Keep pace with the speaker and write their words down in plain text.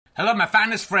Hello, my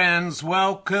finest friends.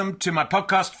 Welcome to my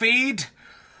podcast feed,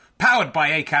 powered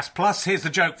by Acast Plus. Here's the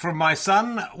joke from my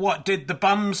son. What did the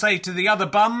bum say to the other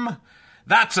bum?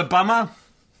 That's a bummer.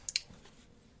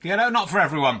 You know, not for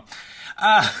everyone.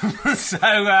 Look,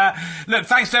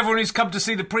 thanks to everyone who's come to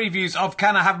see the previews of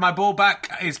Can I Have My Ball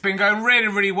Back? It's been going really,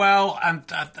 really well, and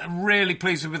I'm really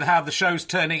pleased with how the show's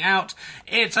turning out.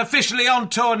 It's officially on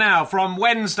tour now. From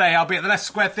Wednesday, I'll be at the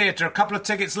Leicester Square Theatre. A couple of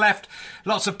tickets left.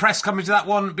 Lots of press coming to that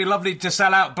one. It'd be lovely to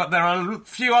sell out, but there are a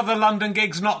few other London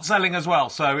gigs not selling as well.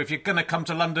 So if you're going to come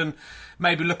to London,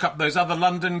 maybe look up those other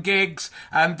London gigs.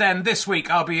 And then this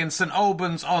week, I'll be in St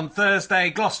Albans on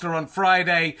Thursday, Gloucester on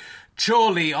Friday,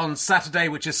 Chorley on Saturday,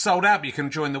 which is sold out, but you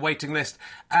can join the waiting list,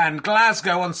 and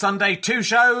Glasgow on Sunday. 2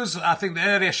 shows. I think the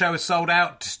earlier show is sold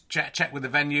out. Check with the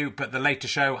venue, but the later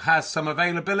show has some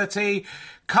availability.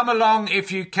 Come along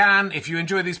if you can. If you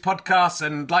enjoy these podcasts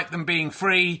and like them being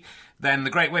free, then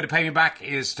the great way to pay me back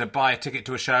is to buy a ticket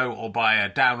to a show or buy a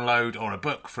download or a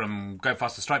book from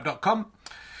gofasterstripe.com.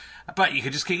 But you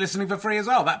can just keep listening for free as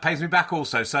well. That pays me back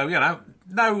also. So, you know,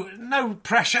 no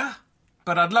pressure.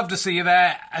 But I'd love to see you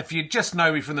there. If you just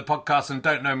know me from the podcast and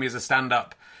don't know me as a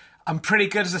stand-up, I'm pretty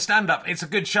good as a stand-up. It's a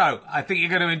good show. I think you're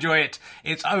going to enjoy it.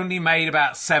 It's only made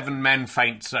about 7 men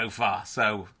faint so far.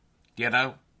 So, you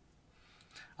know,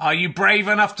 are you brave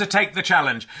enough to take the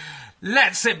challenge?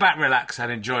 Let's sit back, relax,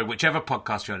 and enjoy whichever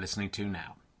podcast you're listening to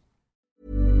now.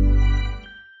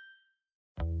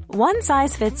 One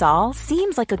size fits all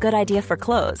seems like a good idea for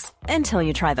clothes until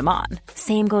you try them on.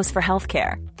 Same goes for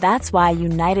healthcare. That's why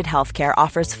United Healthcare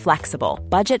offers flexible,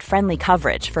 budget-friendly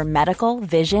coverage for medical,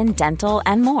 vision, dental,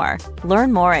 and more.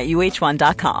 Learn more at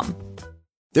UH1.com.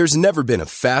 There's never been a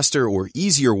faster or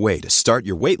easier way to start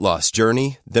your weight loss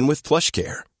journey than with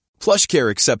PlushCare. PlushCare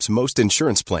accepts most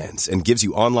insurance plans and gives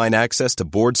you online access to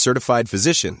board-certified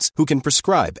physicians who can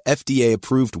prescribe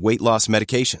FDA-approved weight loss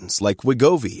medications like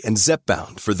Wegovy and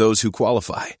Zepbound for those who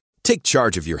qualify. Take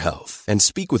charge of your health and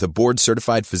speak with a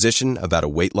board-certified physician about a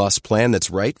weight loss plan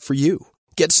that's right for you.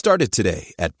 Get started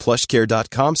today at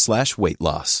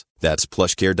plushcare.com/weight-loss. That's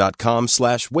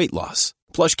plushcare.com/weight-loss.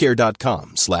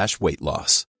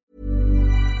 plushcare.com/weight-loss.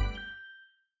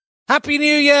 Happy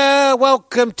New Year!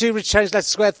 Welcome to Richard Herring's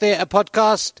Leicester Square Theatre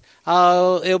podcast.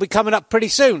 It'll be coming up pretty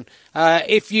soon.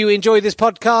 If you enjoy this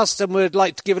podcast and would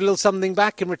like to give a little something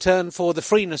back in return for the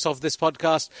freeness of this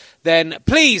podcast, then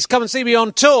please come and see me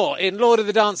on tour in Lord of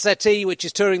the Dance Settee, which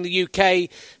is touring the UK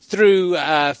through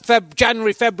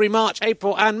January, February, March,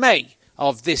 April and May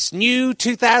of this new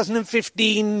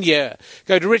 2015 year.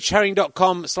 Go to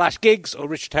richardherring.com/gigs or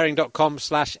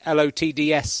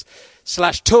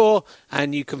richardherring.com/LOTDS/tour,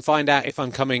 and you can find out if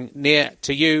I'm coming near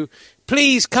to you.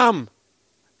 Please come.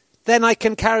 Then I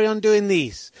can carry on doing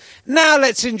these. Now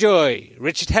let's enjoy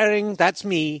Richard Herring, that's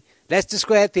me, Leicester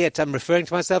Square Theatre. I'm referring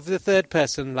to myself in the third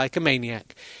person like a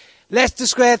maniac. Leicester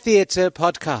Square Theatre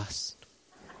podcast.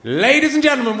 Ladies and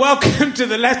gentlemen, welcome to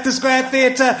the Leicester Square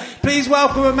Theatre. Please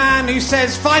welcome a man who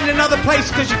says, find another place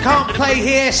because you can't play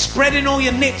here, spreading all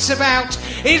your nits about.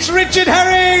 It's Richard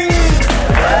Herring!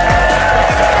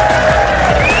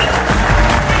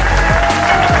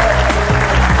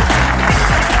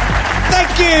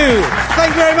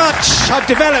 Thank you very much. I've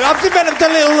developed a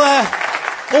little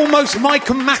almost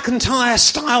Michael McIntyre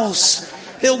styles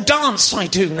little dance I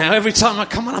do now every time I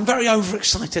come on. I'm very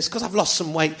overexcited. It's because I've lost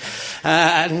some weight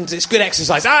and it's good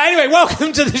exercise. Anyway,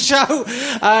 welcome to the show.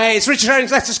 It's Richard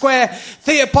Herring's Leicester Square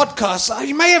Theatre podcast.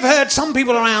 You may have heard some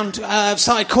people around have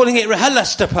started calling it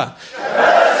RHLSTP.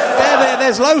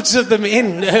 There's loads of them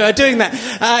in doing that.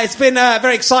 It's been a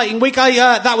very exciting week.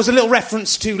 That was a little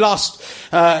reference to last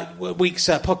week's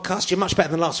podcast. You're much better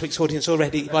than last week's audience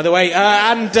already, by the way.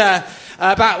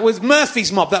 About with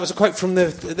Murphy's Mob. That was a quote from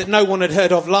that no one had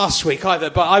heard of last week either.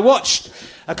 But I watched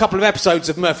a couple of episodes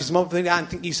of Murphy's Mob. I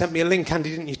think you sent me a link, Andy,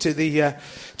 didn't you, to the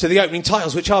opening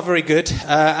titles, which are very good.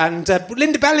 And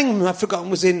Linda Bellingham, I've forgotten,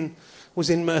 was in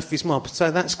Murphy's Mob.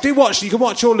 So do watch. You can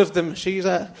watch all of them. She's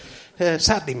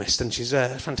sadly missed, and she's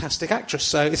a fantastic actress.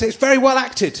 So it's very well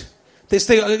acted. It's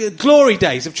the glory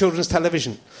days of children's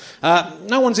television.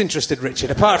 No one's interested,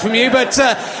 Richard, apart from you. But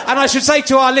and I should say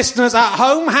to our listeners at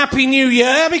home, Happy New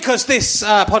Year, because this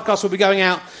podcast will be going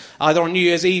out either on New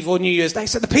Year's Eve or New Year's Day.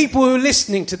 So the people who are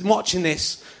listening to watching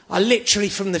this are literally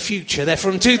from the future. They're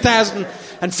from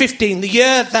 2015, the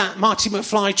year that Marty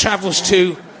McFly travels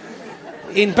to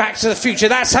in Back to the Future.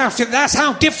 That's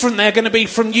how different they're going to be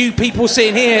from you people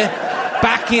sitting here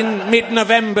back in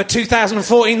mid-November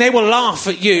 2014. They will laugh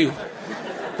at you.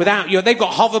 Without you, they've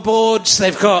got hoverboards,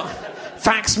 they've got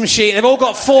fax machine, they've all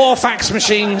got 4 fax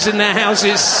machines in their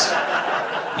houses.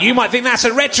 You might think that's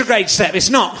a retrograde step, it's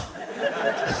not.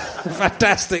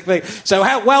 Fantastic thing. So,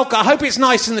 welcome. I hope it's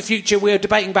nice in the future. We're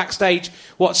debating backstage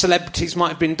what celebrities might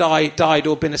have been died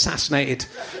or been assassinated.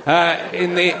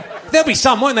 There'll be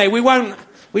some, won't they? We won't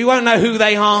know who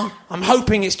they are. I'm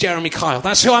hoping it's Jeremy Kyle.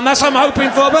 That's what I'm hoping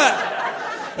for. But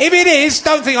if it is,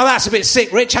 don't think, that's a bit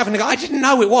sick, Rich, having to go. I didn't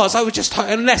know it was. I was just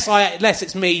unless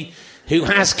it's me who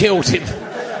has killed him,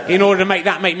 in order to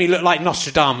make me look like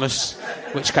Nostradamus.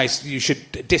 In which case, you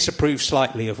should disapprove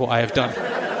slightly of what I have done.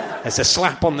 There's a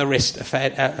slap on the wrist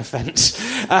offence.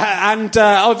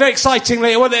 Very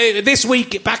excitingly, this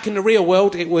week, back in the real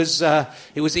world, it was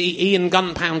Ian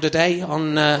Gunpowder Day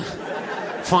on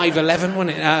 5/11,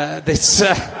 wasn't it?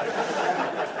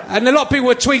 And a lot of people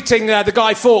were tweeting the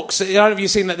Guy Fawkes. I don't know if you've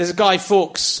seen that. There's a Guy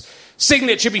Fawkes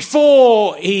signature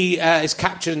before he is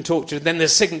captured and tortured. And then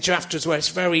there's a signature afterwards where it's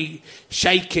very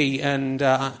shaky.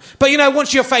 But,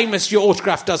 once you're famous, your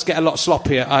autograph does get a lot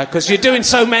sloppier because you're doing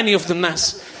so many of them,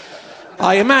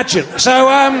 I imagine. So,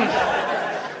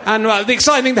 the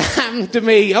exciting thing that happened to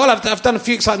me... I've done a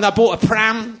few exciting... I bought a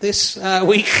pram this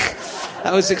week.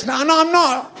 That was... No, I'm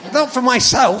not for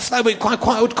myself. That would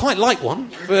I would quite like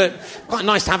one. But quite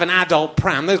nice to have an adult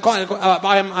pram.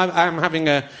 I'm having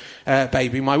a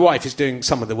baby. My wife is doing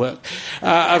some of the work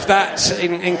of that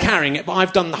in carrying it, but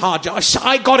I've done the hard job.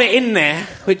 I got it in there,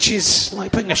 which is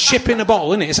like putting a ship in a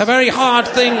bottle, isn't it? It's a very hard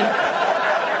thing...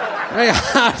 Very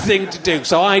hard thing to do,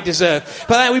 so I deserve.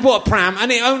 But we bought a pram, and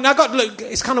I got to look.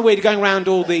 It's kind of weird going around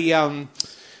all the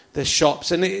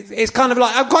shops, and it's kind of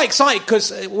like I'm quite excited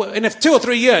because in 2 or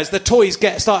 3 years the toys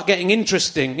start getting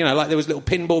interesting. Like there was little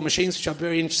pinball machines, which I'm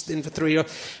very interested in for 3 years.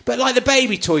 But like the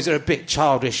baby toys are a bit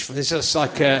childish. There's just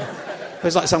like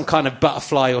there's like some kind of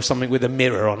butterfly or something with a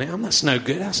mirror on it. That's no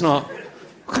good. That's not.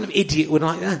 What kind of idiot would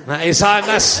like that?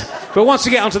 But once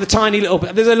you get onto the tiny little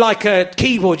bit, there's a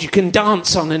keyboard you can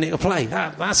dance on and it'll play.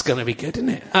 That's going to be good, isn't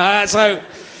it? So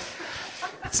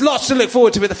it's lots to look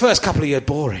forward to, but the first couple of years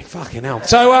boring. Fucking hell.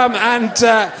 So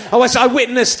I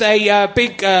witnessed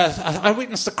I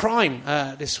witnessed a crime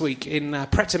this week in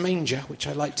Pret a Manger, which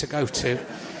I like to go to.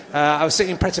 I was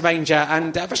sitting in Pret a Manger,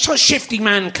 and a sort of shifty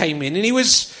man came in, and he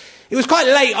was quite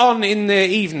late on in the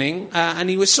evening, and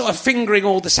he was sort of fingering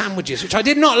all the sandwiches, which I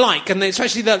did not like, and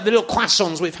especially the little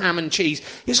croissants with ham and cheese.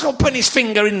 He was sort of putting his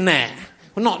finger in there.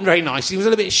 Well, not very nice. He was a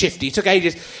little bit shifty. It took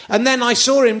ages. And then I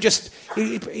saw him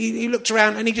he looked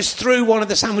around and he just threw one of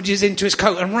the sandwiches into his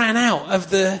coat and ran out of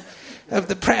the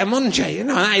Pret a Manger.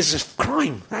 That is a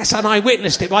crime. And I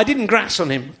witnessed it, but I didn't grass on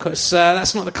him, because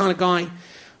that's not the kind of guy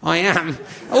I am.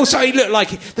 Also, he looked like...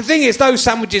 The thing is, those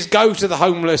sandwiches go to the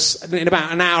homeless in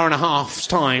about an hour and a half's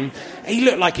time. He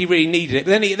looked like he really needed it.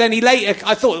 But then he later...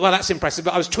 I thought, well, that's impressive.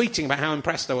 But I was tweeting about how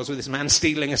impressed I was with this man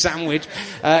stealing a sandwich.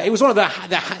 It was one of the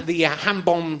ham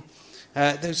bomb...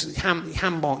 those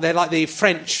ham bomb... They're like the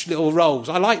French little rolls.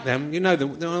 I like them. You know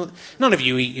them. None of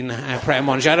you eat in Pret a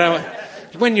Manger. I don't know.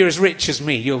 When you're as rich as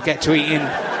me, you'll get to eat in...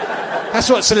 That's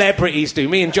what celebrities do.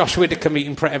 Me and Josh Widdicombe eat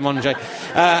in Pret a Manger.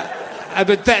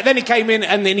 But then he came in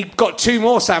and then he got 2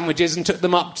 more sandwiches and took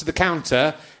them up to the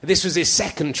counter. This was his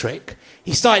second trick.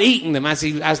 He started eating them as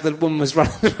the woman was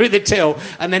running through the till,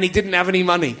 and then he didn't have any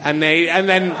money. And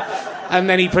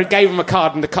then he gave him a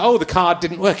card, and the card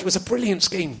didn't work. It was a brilliant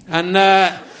scheme, and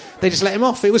they just let him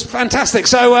off. It was fantastic.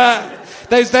 So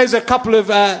those are a couple of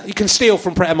you can steal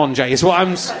from Pret a Manger is what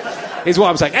I'm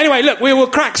saying. Anyway, look, we will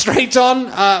crack straight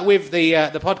on with the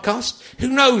podcast. Who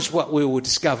knows what we will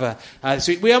discover this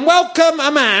week? We welcome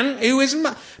a man who is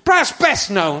perhaps best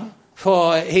known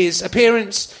for his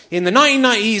appearance in the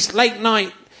 1990s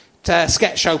late-night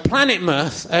sketch show Planet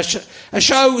Mirth, a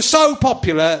show so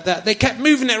popular that they kept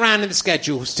moving it around in the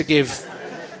schedules to give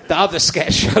the other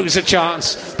sketch shows a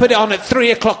chance. Put it on at 3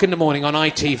 o'clock in the morning on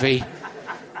ITV.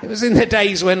 It was in the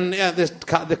days when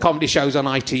the comedy shows on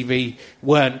ITV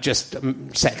weren't just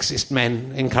sexist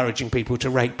men encouraging people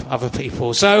to rape other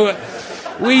people. So,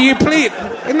 will you please...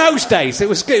 In those days, it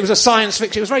was good. It was a science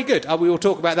fiction. It was very good. We will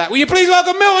talk about that. Will you please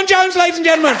welcome Milton Jones, ladies and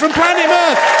gentlemen, from Planet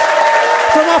Mirth.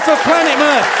 From off of Planet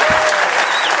Mirth.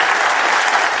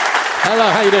 Hello,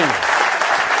 how you doing?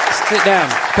 Sit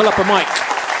down. Pull up a mic.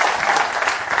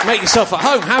 Make yourself at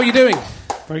home. How are you doing?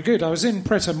 Very good. I was in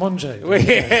Pret a Manger.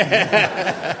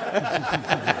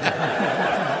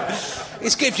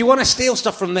 It's good if you want to steal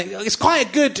stuff from there. It's quite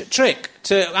a good trick.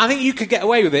 I think you could get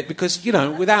away with it because,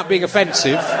 without being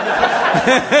offensive.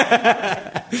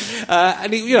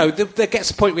 And, there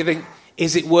gets a point where you think,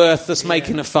 is it worth us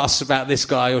making a fuss about this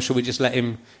guy, or should we just let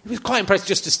him... It was quite impressive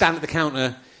just to stand at the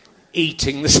counter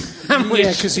eating the sandwich.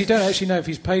 Yeah, because you don't actually know if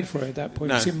he's paid for it at that point.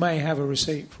 No. He may have a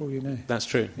receipt for all you know. That's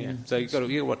true. Yeah. So you've got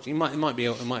to watch. It might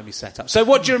be set up. So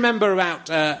what do you remember about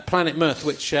Planet Mirth,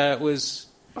 which was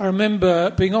I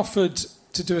remember being offered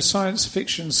to do a science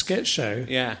fiction sketch show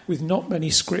with not many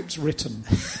scripts written.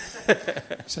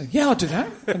 So, I'll do that.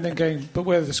 And then going, but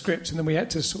where are the scripts? And then we had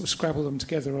to sort of scrabble them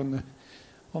together on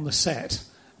the set.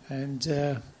 And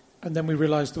then we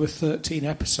realised there were 13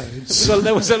 episodes.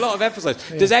 There was a lot of episodes.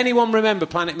 Yeah. Does anyone remember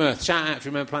Planet Mirth? Shout out if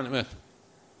you remember Planet Mirth.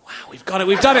 Wow, we've got it.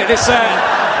 We've done it.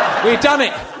 We've done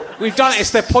it. We've done it.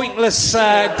 It's the pointless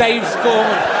Dave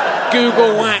Gorman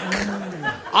Google whack.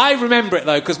 I remember it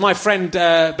though because my friend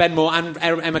Ben Moore and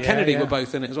Emma Kennedy were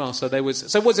both in it as well. So there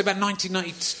was. So was it about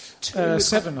 1992?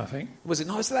 7, I think. Was it?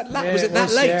 No, was it that late? Was it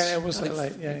that late? Yeah, it was that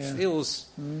late. It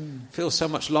feels so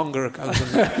much longer ago.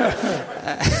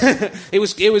 It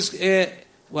was.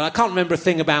 Well, I can't remember a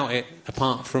thing about it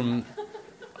apart from.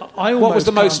 What was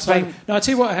the most famous? No, I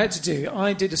tell you what I had to do.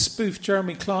 I did a spoof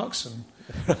Jeremy Clarkson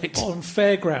on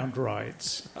fairground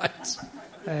rides. Right.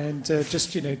 And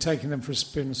just, taking them for a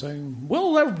spin and saying,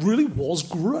 well, that really was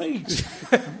great.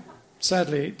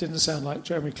 Sadly, it didn't sound like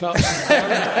Jeremy Clarkson.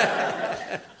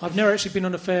 I've never actually been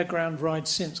on a fairground ride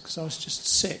since because I was just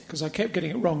sick because I kept getting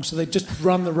it wrong. So they just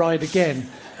run the ride again.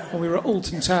 And we were at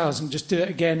Alton Towers and just do it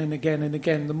again and again and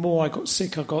again. The more I got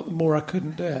sick the more I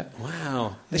couldn't do it.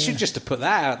 Wow. They should just have put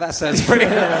that out. That sounds pretty...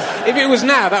 If it was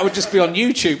now, that would just be on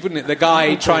YouTube, wouldn't it? The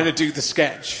guy trying to do the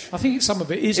sketch. I think some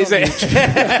of it is on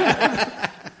YouTube.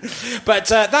 But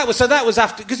that was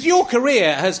after... Because your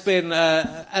career has been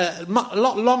a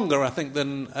lot longer, I think,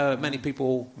 than many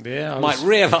people might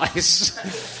realise.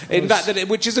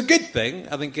 Which is a good thing,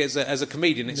 I think, as a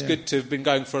comedian. It's good to have been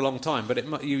going for a long time. But I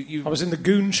was in the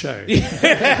Goon Show.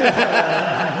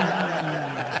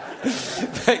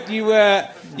 But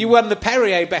you won the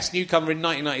Perrier Best Newcomer in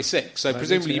 1996, so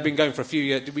presumably you've been going for a few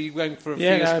years. Were you going for a few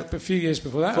years? Yeah, a few years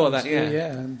before that.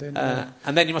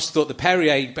 And then you must have thought the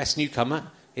Perrier Best Newcomer,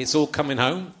 it's all coming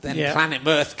home. Then Planet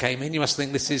Mirth came in. You must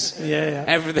think this is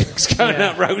everything's going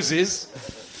up roses.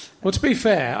 Well, to be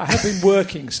fair, I have been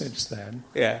working since then.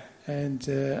 Yeah. And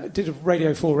I did a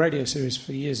Radio 4 radio series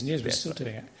for years and years. We're still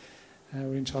doing it.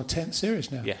 We're into our 10th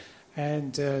series now. Yeah.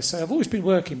 And so I've always been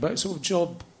working, but sort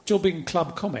of jobbing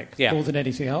club comic more than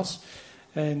anything else.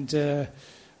 And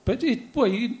but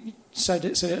you said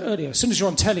it earlier. As soon as you're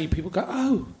on telly, people go,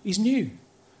 "Oh, he's new,"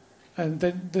 and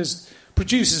then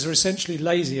producers are essentially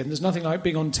lazy, and there's nothing like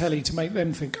being on telly to make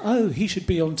them think, "Oh, he should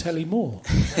be on telly more."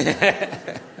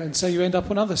 And so you end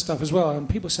up on other stuff as well, and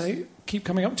people keep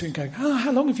coming up to you and going, "Oh,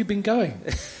 how long have you been going?"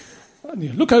 And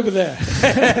you look over there.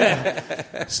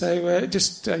 So you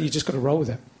just got to roll with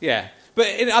it. Yeah. But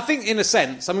I think, in a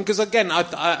sense, I mean, because again,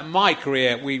 my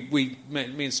career, me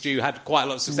and Stu had quite a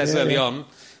lot of success early on,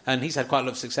 and he's had quite a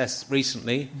lot of success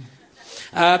recently.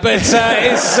 But it's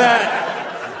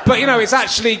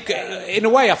actually, in a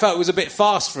way, I felt it was a bit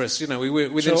fast for us. We were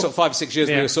within sort of 5 or 6 years,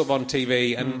 we were sort of on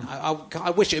TV, and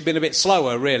I wish it had been a bit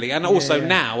slower, really. And also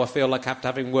now, I feel like after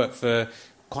having worked for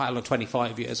quite a lot,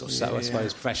 25 years or so, I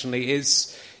suppose, professionally,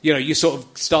 is you sort of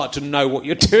start to know what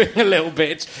you're doing a little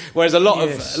bit, whereas a lot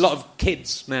of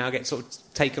kids now get sort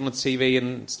of taken on TV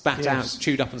and spat out,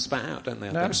 chewed up and spat out, don't they?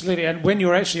 No, absolutely. And when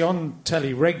you're actually on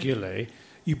telly regularly,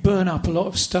 you burn up a lot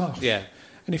of stuff. Yeah.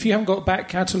 And if you haven't got a back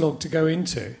catalogue to go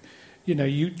into,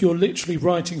 you're literally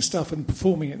writing stuff and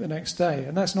performing it the next day,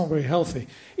 and that's not very healthy.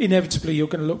 Inevitably, you're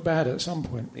going to look bad at some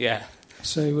point. Yeah.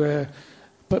 So,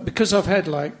 but because I've had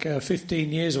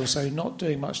 15 years or so not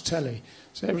doing much telly,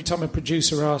 so every time a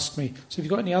producer asks me, "So have you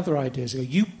got any other ideas?" I go,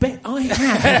 "You bet I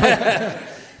have."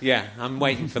 Yeah, I'm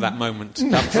waiting for that moment to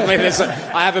come for me.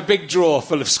 I have a big drawer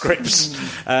full of scripts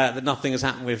that nothing has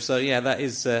happened with. So yeah,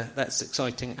 that's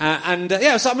exciting. So I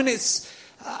mean, it's.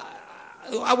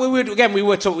 We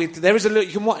were talking. There is a little.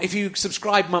 You can watch if you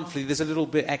subscribe monthly. There's a little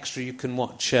bit extra you can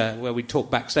watch where we talk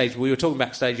backstage. We were talking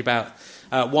backstage about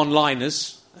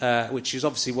one-liners. Which is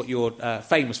obviously what you're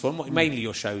famous for, and what mainly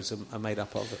your shows are made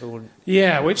up of.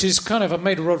 Yeah, which is kind of, I've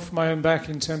made a rod for my own back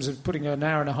in terms of putting an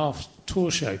hour and a half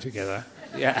tour show together.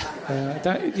 Yeah.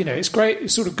 It's great,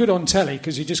 it's sort of good on telly,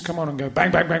 because you just come on and go bang,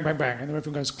 bang, bang, bang, bang, and then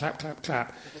everyone goes clap, clap,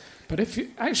 clap. But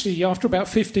after about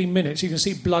 15 minutes, you can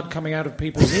see blood coming out of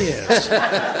people's ears.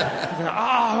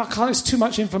 I can't, it's too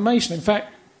much information. In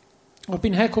fact, I've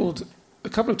been heckled a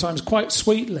couple of times quite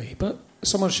sweetly, but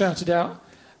someone shouted out,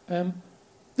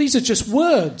 "These are just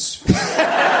words."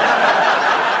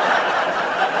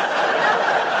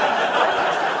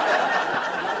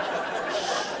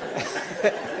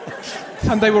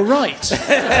 And they were right.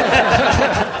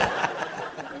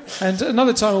 And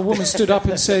another time a woman stood up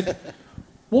and said,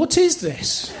 "What is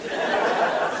this?"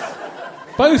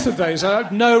 Both of those I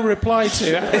have no reply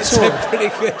to at all. Pretty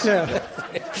good. Yeah.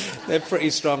 They're pretty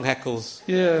strong heckles.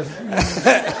 Yeah.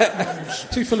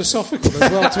 Too philosophical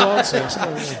as well to answer.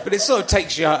 So. But it sort of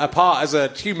takes you apart as a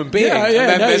human being.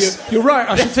 Yeah, no, you're right.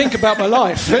 I should think about my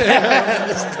life.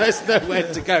 There's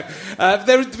nowhere to go.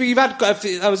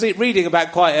 I was reading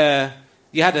about quite a...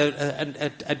 You had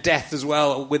a death as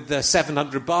well with the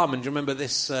 700 barman. Do you remember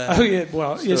this? Oh, yeah.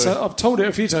 Well, story? Yes, I've told it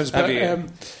a few times. But,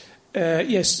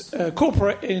 yes,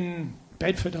 corporate in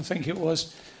Bedford, I think it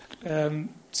was.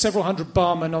 Several hundred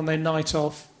barmen on their night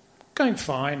off, going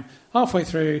fine. Halfway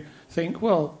through, think,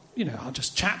 well, I'll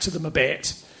just chat to them a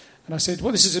bit. And I said,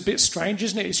 well, this is a bit strange,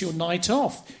 isn't it? It's your night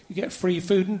off. You get free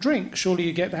food and drink. Surely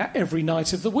you get that every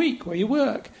night of the week where you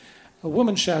work. A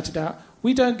woman shouted out,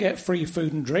 we don't get free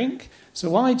food and drink.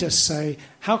 So I just say,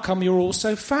 how come you're all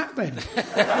so fat then?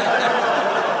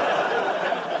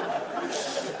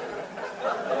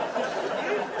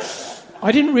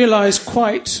 I didn't realise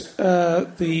quite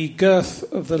the girth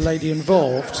of the lady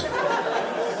involved.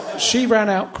 She ran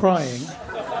out crying.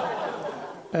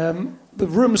 The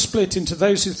room split into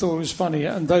those who thought it was funny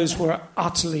and those who were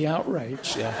utterly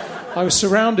outraged. Yeah. I was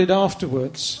surrounded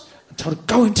afterwards and told,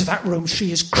 go into that room,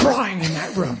 she is crying in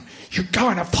that room. You go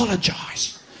and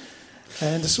apologise.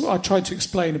 And that's what I tried to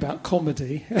explain about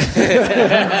comedy.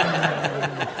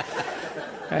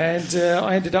 And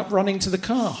I ended up running to the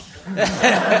car.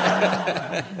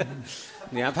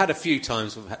 Yeah, I've had a few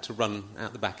times we've had to run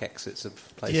out the back exits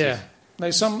of places. Yeah. No,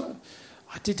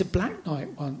 I did a black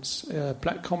night once,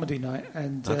 black comedy night,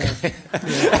 and... Okay.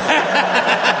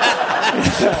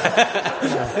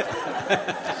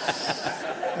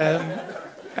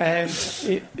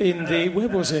 Where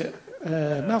was it?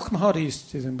 Malcolm Hardy used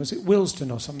to do them. Was it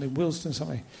Willesden or something? Willesden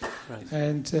something. Right.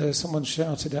 And someone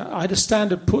shouted out. I had a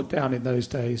standard put down in those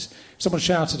days. If someone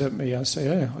shouted at me, I'd say,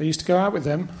 oh, I used to go out with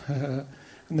them.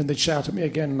 And then they'd shout at me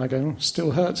again, and I go,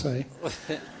 still hurts, eh?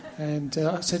 And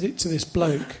I said it to this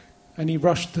bloke, and he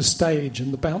rushed the stage,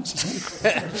 and the bouncers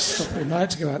stopped him. I had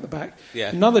to go out the back. Yeah.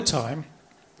 Another time,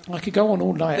 I could go on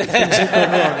all night and things had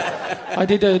gone wrong. I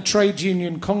did a trade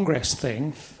union congress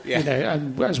thing,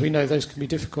 and as we know, those can be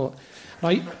difficult.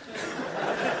 I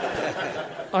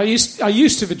used to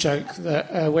have a joke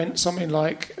that went something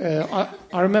like, I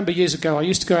remember years ago, I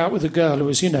used to go out with a girl who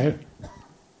was,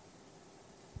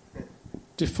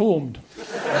 deformed.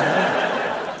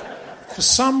 For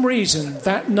some reason,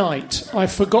 that night, I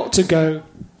forgot to go...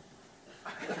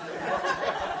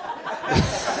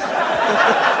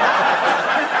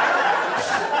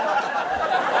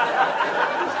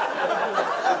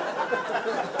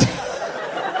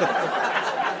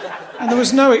 And there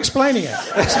was no explaining it.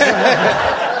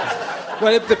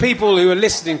 Well, the people who are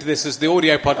listening to this as the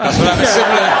audio podcast will have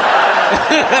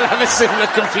a similar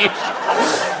confusion.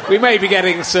 We may be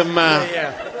getting some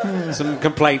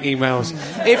complaint emails.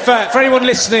 If for anyone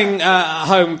listening at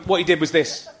home, what you did was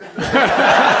this.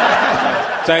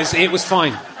 So it was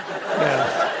fine.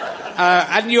 Yeah.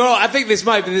 And I think this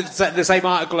might be the same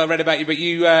article I read about you, but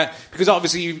you because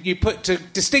obviously you put to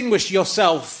distinguish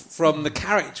yourself from the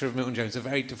character of Milton Jones, a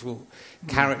very difficult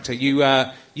character. You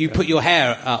put your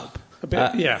hair up. A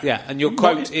bit, yeah. And your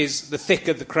quote is, the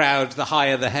thicker the crowd, the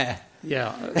higher the hair.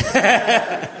 Yeah.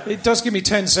 It does give me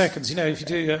 10 seconds. If you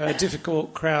do a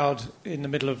difficult crowd in the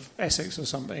middle of Essex or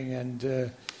something,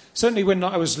 and certainly when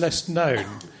I was less known,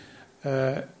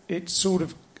 it's sort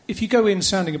of... If you go in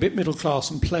sounding a bit middle class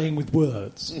and playing with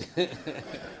words,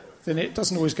 then it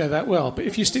doesn't always go that well. But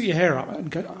if you stick your hair up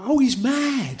and go, oh, he's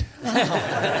mad,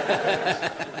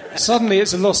 suddenly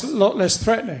it's a lot less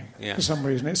threatening for some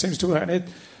reason. It seems to work.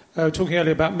 And talking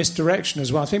earlier about misdirection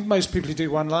as well, I think most people who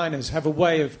do one-liners have a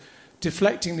way of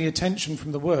deflecting the attention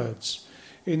from the words.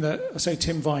 In that, I say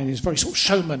Tim Vine is very sort of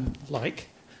showman-like,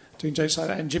 doing jokes like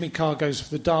that, and Jimmy Carr goes for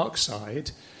the dark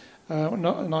side.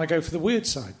 And I go for the weird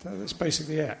side. That's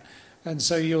basically it. And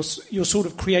so you're sort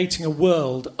of creating a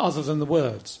world other than the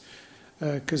words.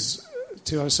 Because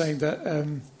I was saying that,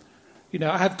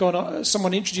 I had gone on...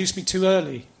 Someone introduced me too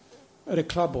early at a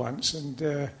club once, and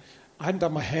I hadn't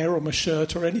done my hair or my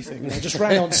shirt or anything. And I just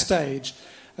ran on stage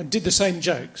and did the same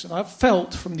jokes. And I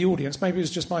felt from the audience, maybe it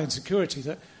was just my insecurity,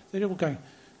 that they're all going,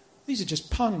 these are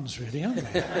just puns, really,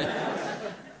 aren't they?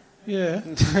 Yeah.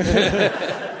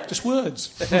 Just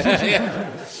words. Yeah.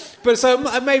 But so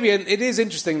maybe it is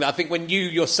interesting that I think when you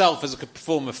yourself as a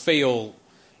performer feel,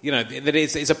 that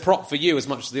it's a prop for you as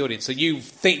much as the audience. So you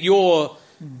think you're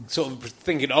sort of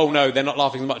thinking, oh no, they're not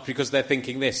laughing as much because they're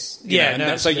thinking this.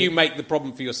 So you make the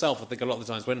problem for yourself, I think, a lot of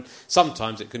the times, when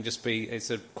sometimes it can just be it's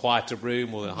a quieter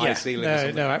room or a high ceiling or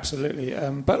something. No, absolutely.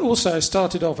 But also I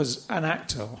started off as an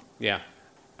actor. Yeah.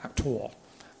 Actor.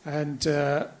 And...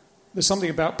 There's something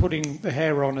about putting the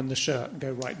hair on and the shirt and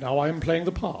go, right, now I am playing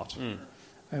the part.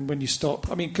 And when you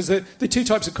stop... I mean, because there are two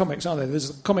types of comics, aren't there? There's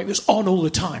a comic that's on all the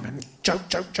time and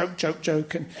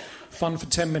joke, and fun for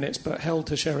 10 minutes, but hell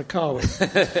to share a car with.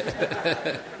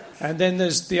 And then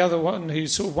there's the other one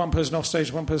who's sort of one person off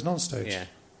stage, one person on stage. Yeah.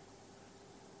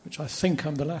 Which I think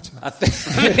I'm the latter. I think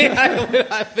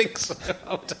so.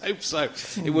 I would hope so.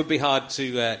 It would be hard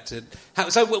to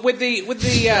so with the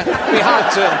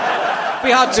be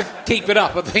hard to keep it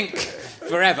up. I think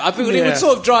forever. I think it would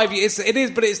sort of drive you. It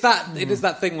is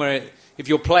that thing where if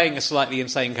you're playing a slightly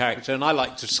insane character, and I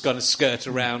like to just kind of skirt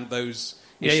around those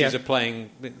issues of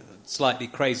playing slightly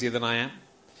crazier than I am.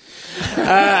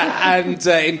 And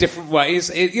in different ways,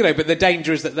 but the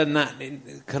danger is that then that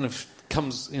kind of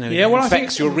comes,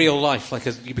 affects your real life, like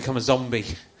you become a zombie.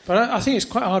 But I think it's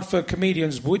quite hard for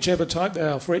comedians, whichever type they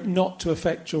are, for it not to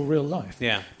affect your real life.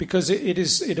 Yeah. Because it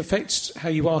affects how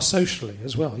you are socially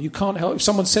as well. You can't help if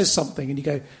someone says something and you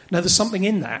go, no, there's something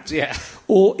in that. Yeah.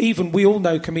 Or even we all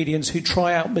know comedians who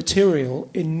try out material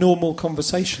in normal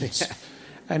conversations. Yeah.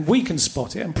 And we can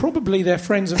spot it, and probably their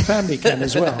friends and family can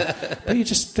as well. But you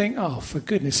just think, oh, for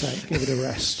goodness sake, give it a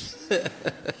rest.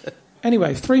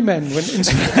 Anyway, 3 men went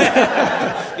into...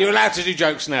 You're allowed to do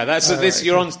jokes now. This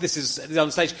is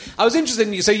on stage. I was interested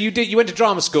in you. So you went to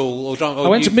drama school or drama? Or I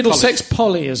went to Middlesex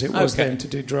Poly, as it was then, to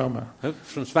do drama. Oh,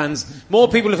 from fans, more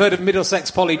people have heard of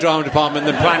Middlesex Poly drama department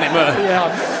than Planet Mirth.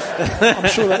 Yeah, I'm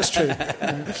sure that's true.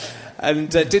 And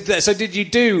did you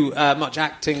do much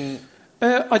acting?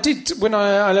 I did. When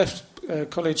I left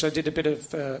college, I did a bit of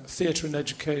theatre and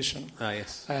education. Ah,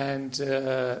 yes. And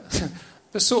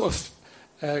the sort of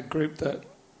group that,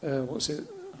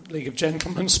 League of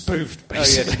Gentlemen spoofed,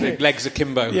 basically. Oh, yes, Legs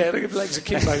Akimbo. Yeah, Legs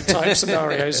Akimbo type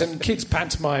scenarios and kids'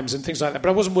 pantomimes and things like that. But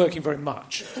I wasn't working very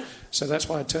much. So that's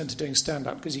why I turned to doing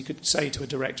stand-up, because you could say to a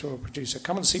director or a producer,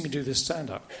 come and see me do this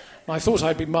stand-up. And I thought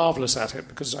I'd be marvellous at it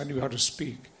because I knew how to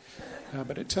speak.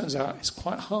 But it turns out it's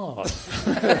quite hard,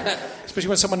 especially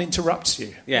when someone interrupts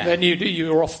you. Yeah. And then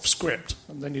you're off script,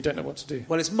 and then you don't know what to do.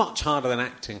 Well, it's much harder than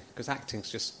acting, because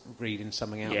acting's just reading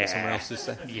something out that someone else is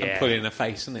and putting in a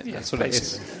face, isn't it? Yeah, that's what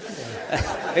basically.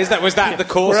 It is. Was that the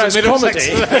course? Whereas of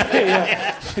comedy,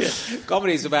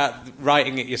 comedy is about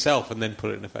writing it yourself and then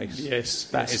put it in a face. Yes,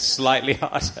 that is slightly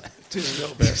harder. It is a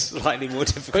little bit slightly more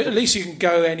difficult. But at least you can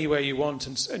go anywhere you want,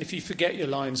 and if you forget your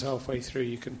lines halfway through,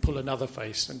 you can pull another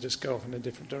face and just go off in a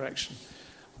different direction.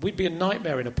 We'd be a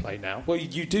nightmare in a play now. Well,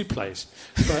 you do plays,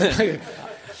 but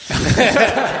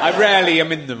I rarely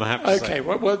am in them. I have to say. Okay,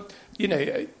 well,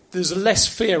 there's less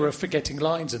fear of forgetting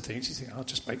lines and things. You think, I'll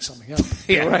just make something up,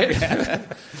 right? Yeah.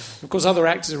 Of course, other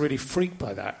actors are really freaked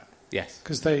by that. Yes,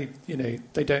 because they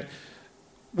don't.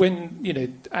 When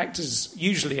actors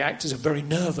are very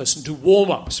nervous and do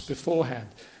warm-ups beforehand,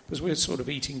 because we're sort of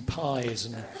eating pies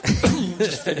and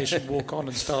just finish and walk on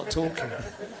and start talking.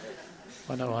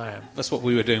 I know I am. That's what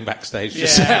we were doing backstage.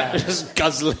 Just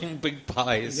guzzling big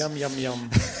pies. Yum, yum, yum.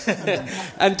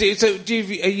 And are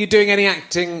you doing any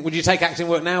acting? Would you take acting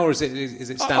work now, or is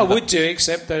it stand-up? I would do,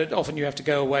 except that often you have to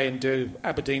go away and do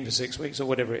Aberdeen for 6 weeks or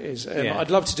whatever it is.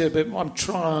 I'd love to do a bit. I'm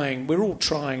trying. We're all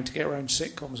trying to get our own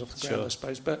sitcoms off the ground, I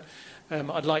suppose. But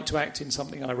I'd like to act in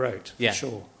something I wrote, for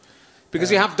sure. Because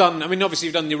you have done, obviously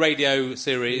you've done your radio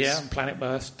series. Yeah, and Planet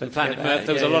Mirth. Planet Mirth,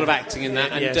 there was a lot of acting in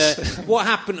that. And yes. What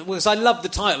happened was, I love the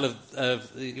title of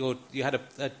you had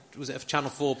was it a Channel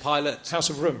 4 pilot? House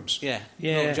of Rooms. Yeah.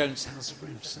 Noel Jones' House of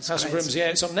Rooms. That's House great. of Rooms,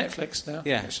 it's on Netflix now,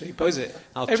 actually. But is it?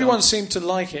 Everyone seemed to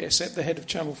like it, except the head of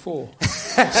Channel 4. So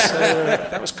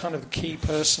that was kind of the key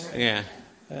person. Yeah.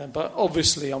 But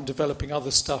obviously I'm developing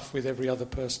other stuff with every other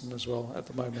person as well at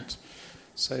the moment.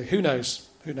 So who knows?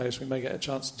 Who knows? We may get a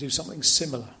chance to do something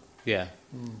similar. Yeah,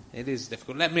 It is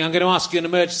difficult. I'm going to ask you an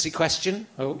emergency question.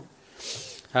 Oh.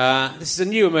 This is a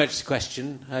new emergency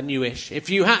question, newish. If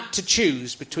you had to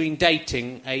choose between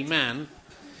dating a man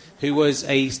who was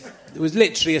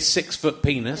literally a 6-foot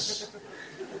penis.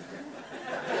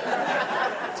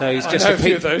 So he's just a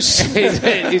few of those.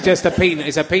 He's just a penis.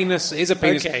 He's a penis. He's a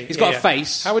penis. Okay, he's got a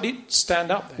face. How would he stand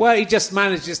up then? Well, he just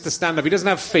manages to stand up. He doesn't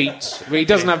have feet. He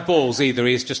doesn't have balls either.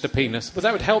 He's just a penis. But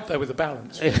that would help there with the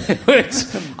balance.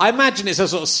 I imagine it's a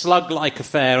sort of slug-like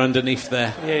affair underneath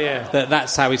there. Yeah.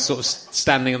 That's how he's sort of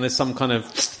standing, and there's some kind of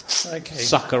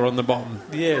sucker on the bottom.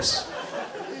 Yes.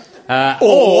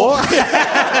 Or you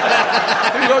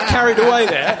got carried away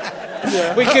there.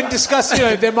 Yeah. We can discuss,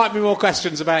 there might be more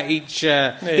questions about each...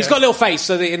 He's got a little face,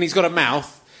 and he's got a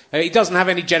mouth. He doesn't have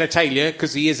any genitalia,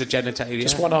 because he is a genitalia.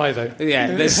 Just one eye, though.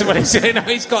 Yeah, that's what he's saying. No,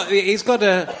 he's got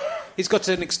a... He's got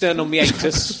an external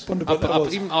meatus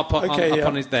up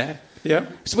on his there. Yeah.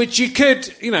 So which you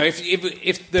could,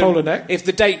 if the polar neck. If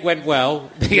the date went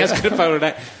well, he has got a polar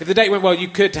neck. If the date went well, you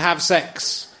could have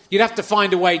sex. You'd have to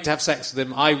find a way to have sex with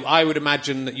him. I would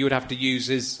imagine that you would have to use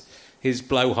his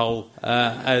blowhole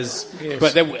as. Yes.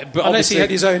 But unless he had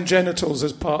his own genitals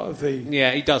as part of the.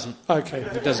 Yeah, he doesn't. Okay.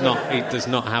 He does not. He does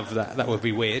not have that. That would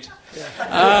be weird.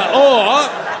 Yeah.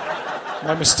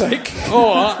 My mistake.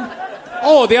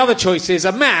 Or the other choice is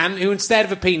a man who, instead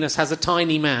of a penis, has a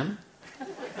tiny man.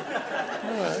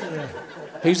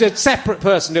 Who's a separate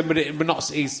person, but not.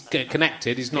 He's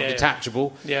connected. He's not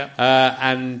detachable. Yeah.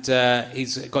 And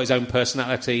he's got his own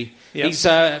personality. Yep. He's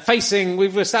facing.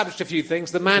 We've established a few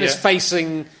things. The man is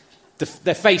facing.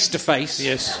 They're face to face.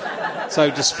 Yes.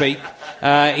 So to speak.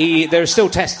 There are still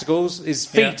testicles. His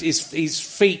feet. His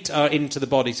feet are into the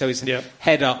body. So his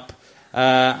head up.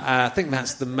 I think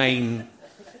that's the main.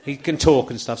 He can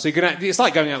talk and stuff. So you can. It's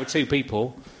like going out with two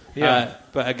people. Yeah.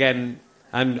 But again.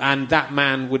 And that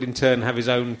man would in turn have his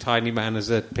own tiny man as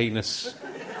a penis.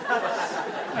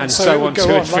 And so on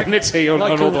to infinity on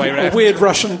all the way around. A weird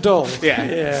Russian doll.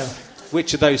 Yeah.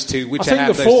 Which of those two? I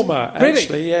think the former,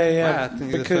 actually. Really? Yeah.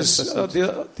 Because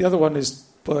the other one is,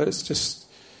 well, it's just,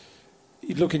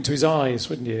 you'd look into his eyes,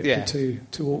 wouldn't you? Yeah. Too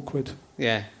awkward.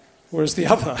 Yeah. Whereas the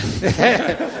other...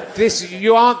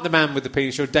 You aren't the man with the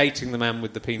penis, you're dating the man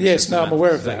with the penis. Yes, no, I'm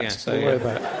aware of that. Aware of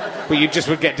that. But you just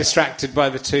would get distracted by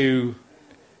the two...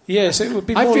 Yes, it would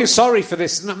be more... I feel sorry for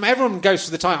this. Everyone goes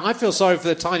for the tiny... I feel sorry for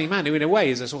the tiny man, who in a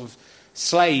way is a sort of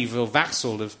slave or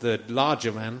vassal of the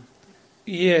larger man.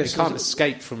 Yes. He can't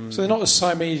escape from... So they're not a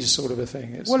Siamese sort of a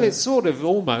thing. It's sort of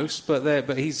almost,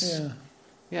 but he's...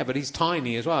 Yeah, but he's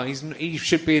tiny as well. He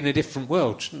should be in a different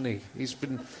world, shouldn't he? He's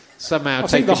been somehow taken... I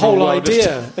think the whole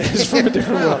idea is from a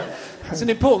different world. It's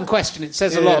an important question. It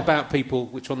says a lot about people,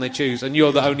 which one they choose, and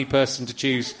you're the only person to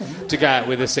choose to go out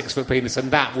with a 6-foot penis,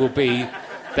 and that will be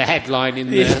the headline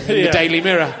in the Daily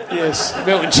Mirror. Yes.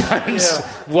 Milton Jones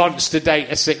wants to date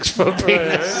a 6-foot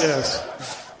penis. Yes.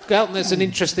 Well, that's an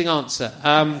interesting answer.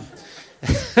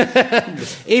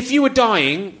 If you were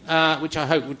dying, which I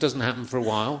hope doesn't happen for a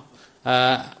while,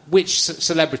 which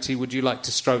celebrity would you like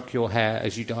to stroke your hair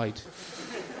as you died?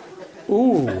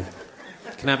 Ooh. You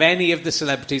can have any of the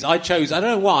celebrities. I don't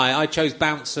know why, I chose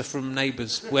Bouncer from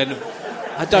Neighbours.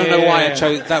 I don't know why I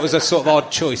chose... That was a sort of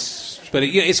odd choice. But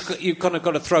you've kind of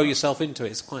got to throw yourself into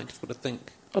it. It's quite difficult to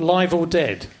think. Alive or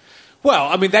dead? Well,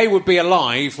 I mean, they would be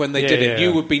alive when they did it. Yeah.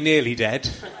 You would be nearly dead,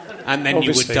 and then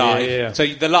Obviously, you would die. Yeah. So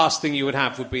the last thing you would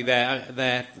have would be there.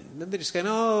 Then they're just going,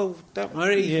 "Oh, don't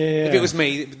worry." Yeah. If it was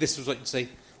me, this was what you'd say.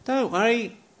 Don't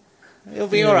worry, it'll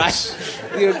be all right.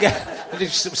 You'll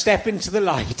just step into the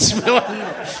light.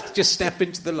 Just step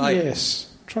into the light. Yes.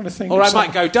 Trying to think. Or I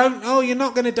might go, you're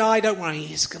not going to die. Don't worry,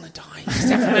 he's going to die. He's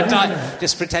definitely going to die.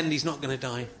 Just pretend he's not going to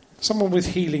die. Someone with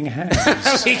healing hands.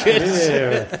 That'd be good.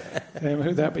 Yeah.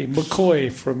 Who'd that be?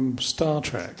 McCoy from Star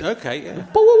Trek. Okay,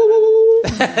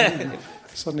 yeah.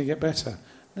 Suddenly get better.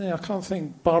 Yeah, I can't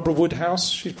think. Barbara Woodhouse.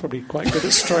 She's probably quite good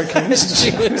at stroking.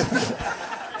 She would. I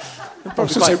was going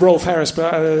to say Rolf Harris,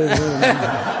 but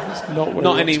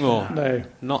not anymore. No,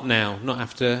 not now. Not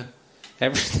after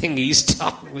everything he's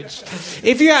done. Which,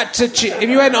 if you had to, if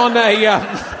you went on a,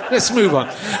 let's move on.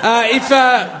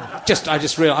 I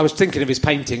just realized I was thinking of his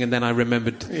painting, and then I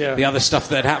remembered the other stuff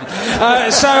that had happened.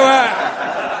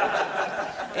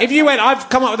 If you went, I've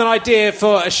come up with an idea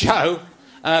for a show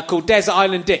called Desert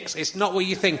Island Dicks. It's not what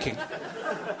you're thinking.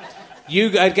 You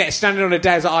get standing on a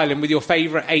desert island with your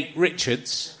favourite 8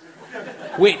 Richards.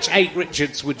 Which 8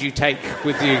 Richards would you take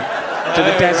with you to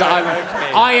the desert island?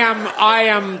 Okay. I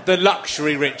am the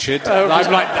luxury Richard.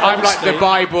 I'm like the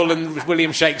Bible and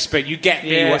William Shakespeare. You get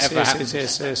me, whatever happens.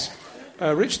 Yes.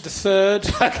 Richard III.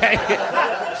 Okay.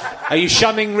 Are you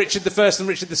shunning Richard I and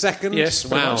Richard II? Yes.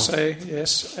 Wow. Say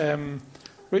yes.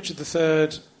 Richard III,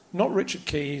 not Richard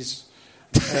Keys.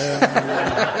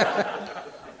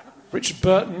 Richard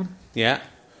Burton. Yeah.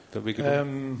 That'd be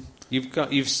good.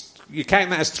 You count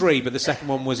that as 3, but the second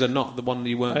one was not the one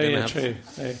you weren't going to have.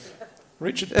 True.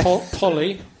 Richard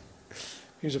Polly,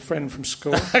 who's a friend from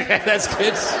school. Okay, that's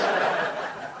good.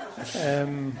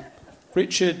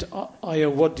 Richard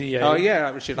Ayoade. Oh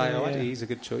yeah, Richard Ayoade. He's a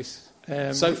good choice.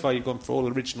 So far, you've gone for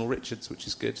all original Richards, which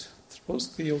is good. What's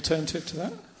the alternative to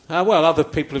that? Well, other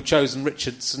people have chosen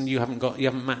Richards, and you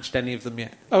haven't matched any of them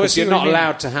yet. Because you're not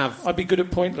allowed to have. I'd be good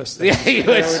at Pointless. Then. Yeah, you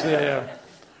would. Yeah.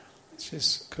 Which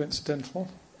is coincidental.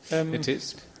 It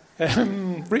is.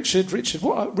 Richard.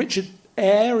 What? Richard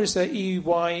Eyre, is there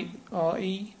Eyre?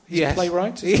 He's a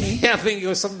playwright. Yeah, I think it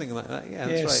was something like that. Yeah,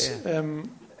 that's right. Yeah.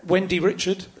 Wendy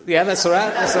Richard. Yeah, that's all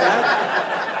right.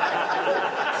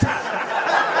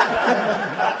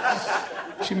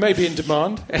 She may be in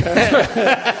demand.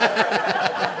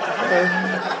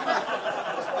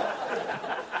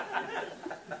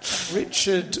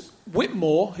 Richard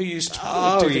Whitmore, who used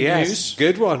to do the news.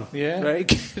 Good one. Yeah. Very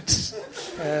good.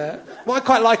 What I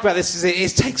quite like about this is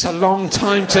it takes a long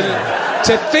time to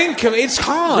think of. It's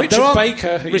hard. Richard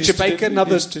Baker, who Richard Baker,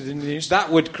 another used to do the news. That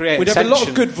would create. We'd have a lot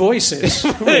of good voices.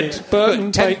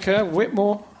 Burton, Baker,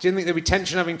 Whitmore. Do you think there'd be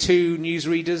tension having two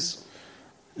newsreaders?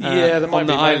 Yeah, there might on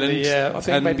be the island. Yeah, I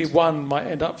think maybe one might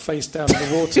end up face down in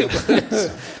the water.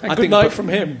 And good night from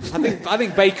him. I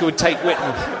think Baker would take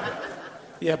Whitmore.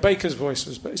 Yeah, Baker's voice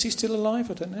was. But is he still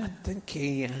alive? I don't know. I think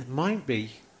he might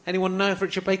be. Anyone know if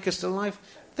Richard Baker's still alive?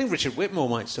 I think Richard Whitmore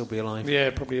might still be alive.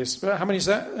 Yeah, probably is. But how many is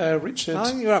that, Richard? I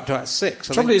think you're up to about 6.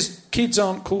 The trouble is, kids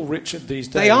aren't called Richard these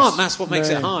days. They aren't. That's what makes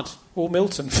it hard. Or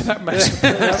Milton, for that matter.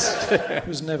 It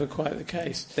was never quite the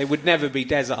case. They would never be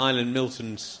Desert Island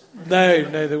Miltons. No,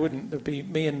 they wouldn't. There'd be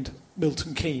me and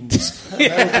Milton Keynes.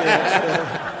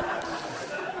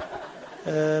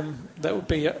 That would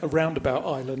be a roundabout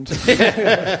island.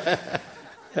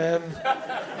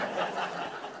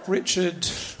 Richard.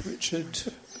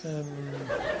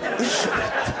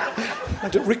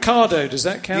 Ricardo, does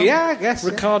that count? Yeah, I guess.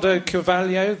 Ricardo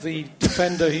Carvalho, the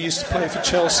defender who used to play for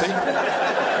Chelsea.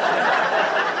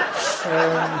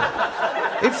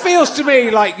 It feels to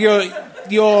me like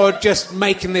you're just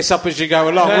making this up as you go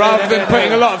along, rather than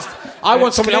putting a lot of. I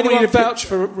want somebody. Can anyone vouch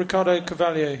for Ricardo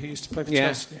Carvalho, who used to play for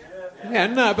Chelsea? Yeah,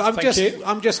 no, but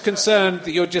I'm just concerned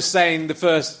that you're just saying the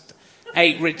first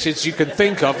 8 Richards you can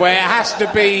think of, where it has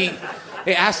to be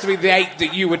the 8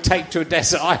 that you would take to a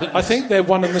desert island. I think they're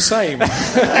one and the same.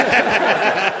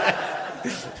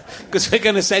 Because we're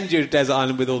going to send you to a desert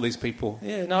island with all these people.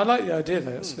 Yeah, no, I like the idea.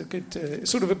 That's a good,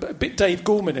 it's sort of a bit Dave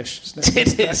Gormanish, isn't it?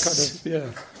 It is. That kind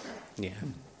of, yeah.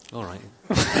 All right.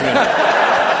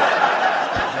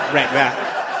 Wreck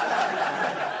that.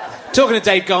 Talking to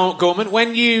Dave Gorman,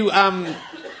 when you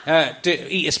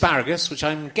eat asparagus, which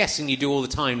I'm guessing you do all the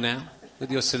time now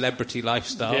with your celebrity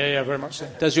lifestyle. Yeah, very much so.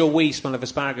 Does your wee smell of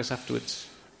asparagus afterwards?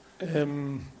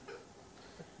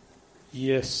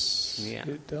 Yes,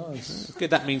 it does.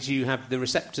 Good. That means you have the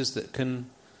receptors that can,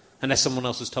 unless someone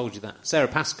else has told you that. Sarah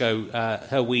Pascoe,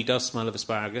 her wee does smell of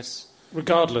asparagus.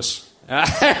 Regardless.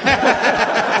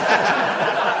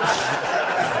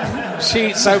 She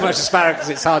eats so much asparagus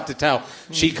it's hard to tell.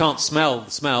 She can't smell the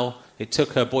smell. It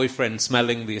took her boyfriend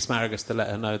smelling the asparagus to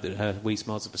let her know that her wee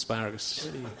smells of asparagus.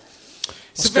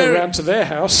 Let's go round to their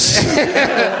house.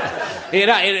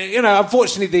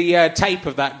 Unfortunately, the tape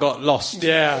of that got lost.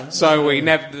 Yeah. So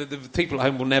the people at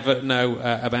home will never know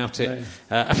about it.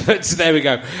 No. But there we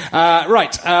go.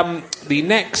 Right. The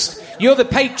next, you're the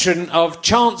patron of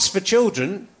Chance for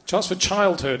Children. Chance for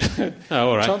Childhood. Oh,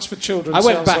 all right. Chance for Children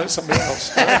sounds like something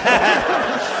else.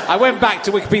 I went back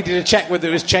to Wikipedia to check whether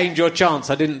it was Change or Chance.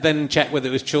 I didn't then check whether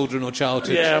it was Children or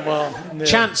Childhood. Yeah, well... Yeah.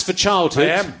 Chance for Childhood.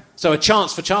 I am. So a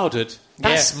Chance for Childhood.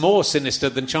 That's more sinister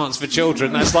than Chance for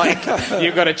Children. That's like,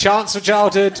 you've got a Chance for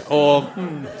Childhood or...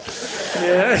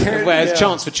 Whereas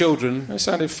Chance for Children... It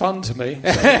sounded fun to me.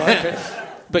 Like it.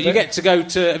 But you get to go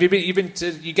to... You've been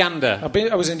to Uganda?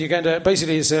 I was in Uganda.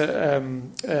 Basically, it's a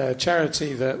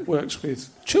charity that works with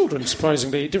children,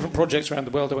 surprisingly. Different projects around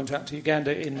the world. I went out to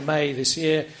Uganda in May this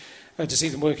year to see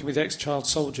them working with ex-child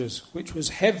soldiers, which was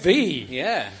heavy.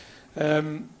 Yeah.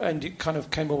 And it kind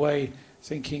of came away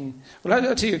thinking... Well,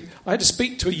 I'll tell you, I had to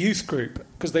speak to a youth group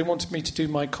because they wanted me to do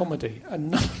my comedy,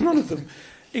 and none of them...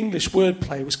 English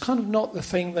wordplay was kind of not the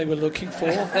thing they were looking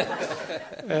for.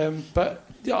 But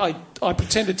I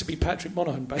pretended to be Patrick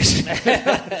Monaghan, basically.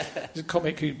 He's a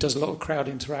comic who does a lot of crowd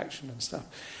interaction and stuff.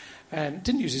 And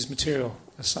didn't use his material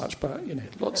as such, but,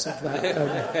 lots of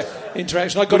that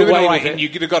interaction. I got away with it. You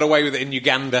could have got away with it in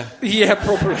Uganda. Yeah,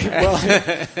 probably. Well,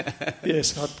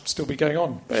 yes, I'd still be going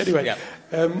on. But anyway,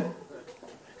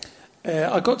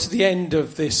 I got to the end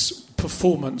of this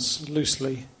performance,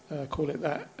 loosely call it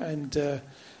that, and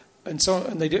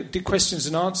they did questions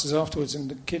and answers afterwards, and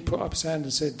the kid put up his hand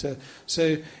and said,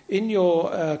 so in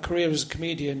your career as a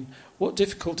comedian, what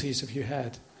difficulties have you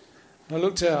had? And I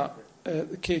looked out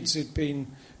at the kids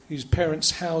whose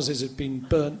parents' houses had been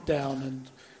burnt down, and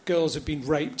girls had been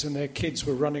raped and their kids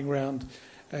were running around,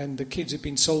 and the kids had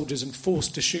been soldiers and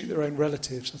forced to shoot their own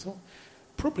relatives. I thought,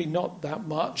 probably not that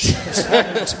much. It's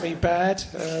happening to me bad,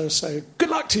 so good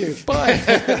luck to you,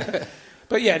 bye.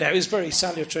 But yeah, no, it was very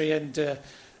salutary, and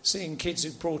seeing kids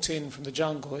who brought in from the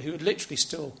jungle who would literally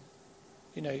still,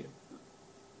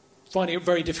 finding it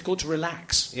very difficult to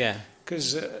relax. Yeah.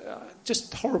 Because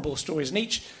just horrible stories.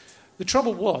 And the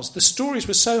trouble was, the stories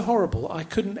were so horrible, I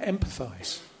couldn't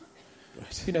empathise.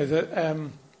 Right.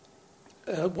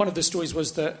 one of the stories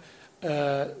was that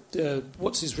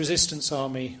resistance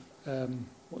army,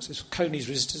 Coney's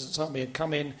resistance army had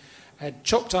come in, had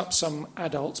chopped up some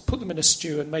adults, put them in a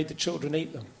stew, and made the children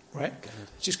eat them. Right? God.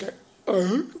 Just go,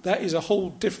 oh, that is a whole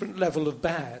different level of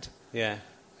bad. Yeah.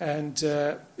 And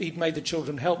he'd made the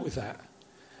children help with that.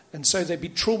 And so they'd be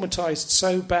traumatised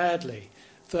so badly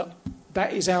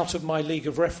that is out of my league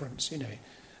of reference, you know.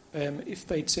 If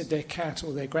they'd said their cat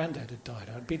or their granddad had died,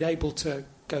 I'd been able to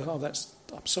go,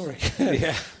 I'm sorry.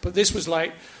 Yeah. But this was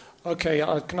like, okay,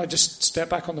 can I just step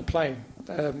back on the plane?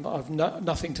 I've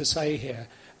nothing to say here,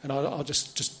 and I'll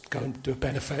just go and do a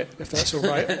benefit, if that's all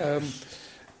right.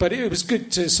 But it was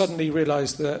good to suddenly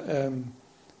realise that,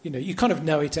 you kind of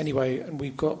know it anyway, and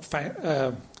we've got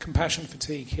compassion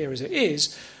fatigue here as it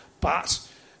is, but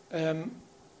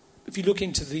if you look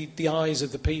into the eyes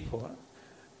of the people,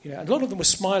 a lot of them were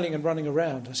smiling and running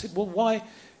around. I said, well, why,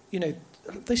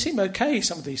 they seem okay,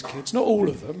 some of these kids, not all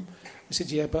of them. I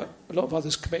said, yeah, but a lot of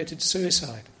others committed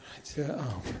suicide.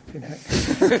 So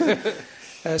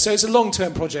it's a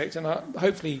long-term project, and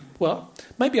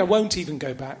maybe I won't even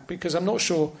go back, because I'm not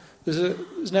sure. There's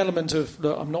an element of,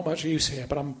 look, I'm not much use here,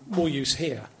 but I'm more use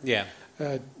here. Yeah.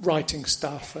 Writing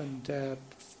stuff and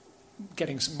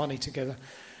getting some money together,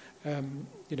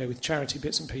 with charity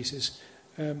bits and pieces.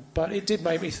 But it did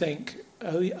make me think,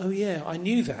 oh yeah, I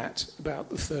knew that about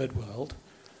the third world.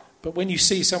 But when you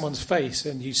see someone's face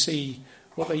and you see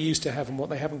what they used to have and what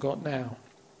they haven't got now,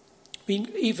 I mean,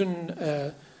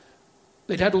 even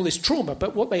they'd had all this trauma,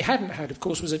 but what they hadn't had, of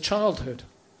course, was a childhood.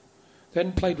 They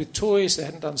hadn't played with toys, they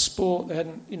hadn't done sport, they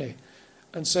hadn't,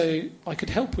 and so I could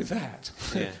help with that.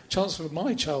 Yeah. Chance for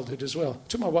my childhood as well. I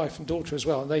took my wife and daughter as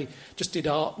well, and they just did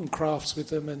art and crafts with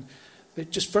them, and they're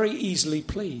just very easily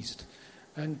pleased.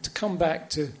 And to come back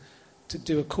to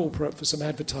do a corporate for some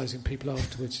advertising people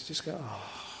afterwards, you just go,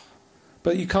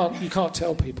 But you can't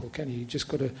tell people, can you? You just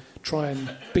got to try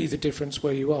and be the difference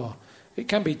where you are. It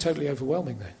can be totally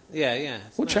overwhelming, though. Yeah.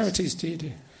 What charities do you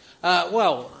do? I've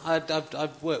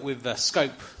worked with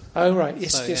Scope. Oh right,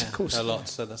 yes, of course. A lot,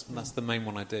 so that's the main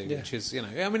one I do, which is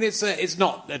I mean it's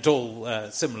not at all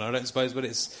similar, I don't suppose, but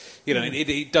it's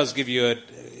it does give you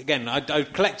I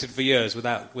collected for years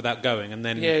without going, and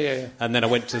then and then I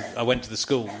went to the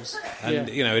schools, and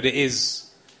it is.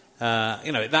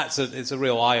 It's a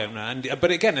real eye opener,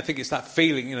 but again, I think it's that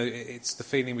feeling. It's the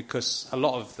feeling because a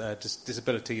lot of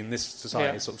disability in this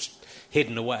society is sort of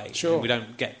hidden away. Sure, and we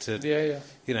don't get to.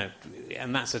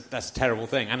 And that's a terrible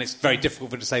thing, and it's very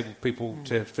difficult for disabled people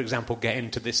to, for example, get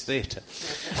into this theatre.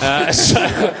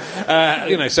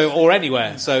 Or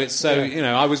anywhere. So it's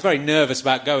I was very nervous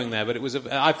about going there, but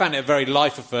I found it very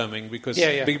life affirming because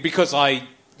I.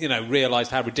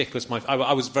 Realised how ridiculous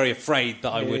I was very afraid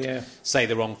that I would say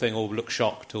the wrong thing or look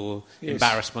shocked or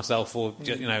embarrass myself or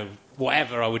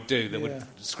whatever I would do that would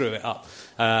screw it up.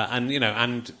 And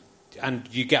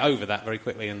you get over that very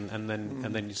quickly, and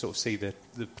then you sort of see the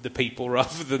people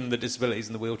rather than the disabilities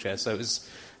in the wheelchair. So it's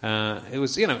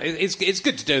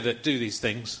good to do these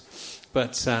things,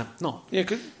 but not. Yeah,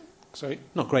 good. Sorry.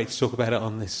 Not great to talk about it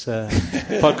on this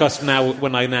podcast now.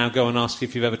 When I now go and ask you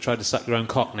if you've ever tried to suck your own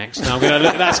cock next, now I'm going to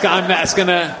look. That's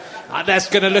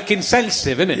going to look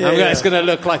insensitive, isn't it? It's going to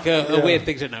look like a weird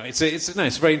thing to know. It's a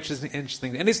very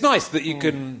interesting, and it's nice that you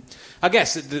can, I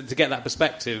guess, to get that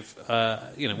perspective.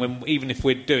 When even if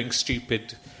we're doing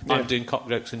stupid, I'm doing cock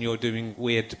jokes and you're doing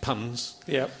weird puns.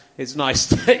 Yeah. It's nice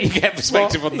that you get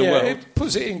perspective on the world. It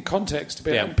puts it in context a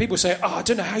bit. Yeah. And people say, I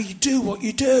don't know how you do what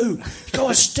you do. You go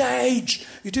on stage,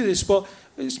 you do this. Well,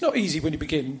 it's not easy when you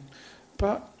begin,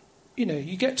 but,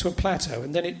 you get to a plateau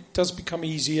and then it does become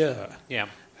easier. Yeah.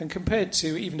 And compared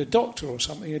to even a doctor or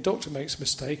something, a doctor makes a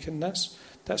mistake and that's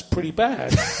pretty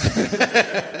bad.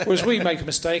 Whereas we make a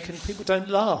mistake and people don't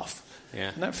laugh.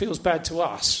 Yeah. And that feels bad to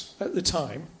us at the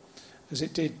time, as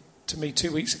it did to me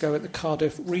 2 weeks ago at the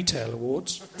Cardiff Retail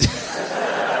Awards.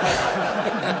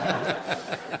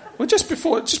 Well, just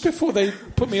before they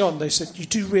put me on, they said, you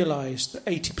do realise that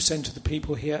 80% of the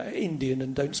people here are Indian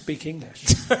and don't speak English.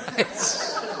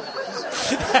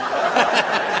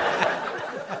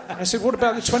 I said, what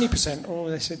about the 20%? Oh,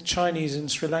 they said Chinese and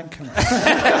Sri Lankan.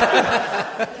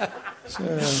 So,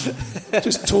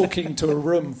 just talking to a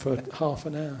room for half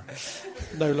an hour.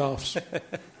 No laughs.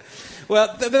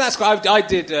 Well, that's great. I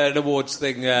did an awards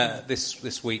thing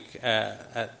this week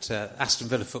at Aston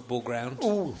Villa Football Ground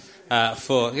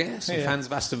for some fans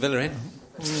of Aston Villa in.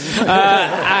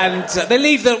 And they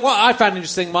leave what I found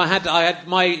interesting. I had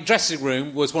my dressing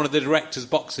room was one of the directors'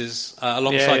 boxes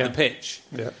alongside the pitch,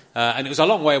 and it was a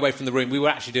long way away from the room. We were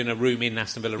actually doing a room in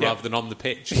Aston Villa rather than on the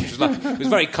pitch, which was it was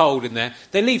very cold in there.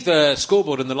 They leave the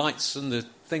scoreboard and the lights and the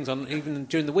things on even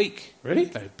during the week. Really?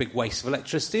 Very big waste of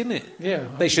electricity, isn't it? Yeah.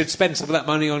 They should spend some of that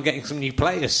money on getting some new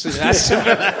players. That's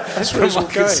where it's all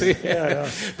going. Yeah.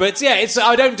 But yeah,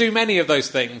 I don't do many of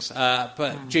those things.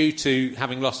 But due to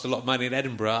having lost a lot of money in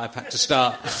Edinburgh, I've had to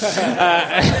start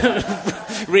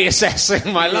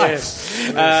reassessing my life.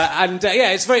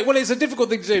 Yes. It's a difficult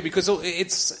thing to do because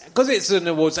it's an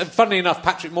awards. And funnily enough,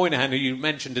 Patrick Moynihan, who you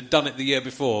mentioned, had done it the year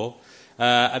before.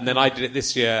 And then I did it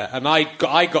this year, and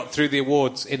I got through the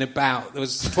awards in about... There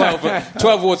was 12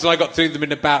 awards, and I got through them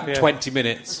in about 20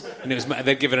 minutes. And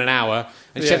they'd given an hour.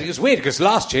 And she said, it was weird, because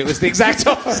last year it was the exact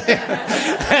opposite.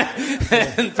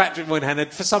 And Patrick Moynihan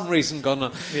had, for some reason, gone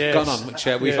on, which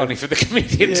we funny for the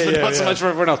comedians, but not so much for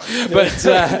everyone else.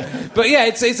 But yeah,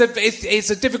 it's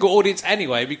a difficult audience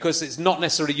anyway, because it's not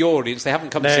necessarily your audience. They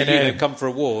haven't come to see you, they've come for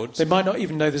awards. They might not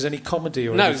even know there's any comedy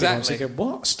or anything. Exactly. They go,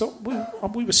 what? Stop,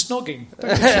 we were snogging.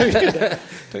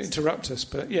 Don't interrupt us.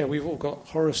 But yeah, we've all got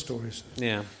horror stories.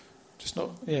 Yeah. Just not,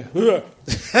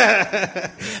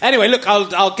 Anyway, look,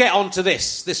 I'll get on to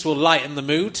this. This will lighten the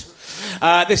mood.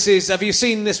 Have you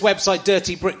seen this website,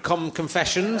 Dirty Britcom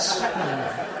Confessions?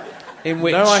 In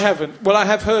which... No, I haven't. Well, I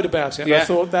have heard about it. And Yeah. I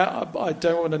thought that I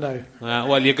don't want to know.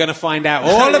 Well, you're going to find out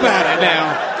all about it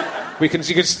now. I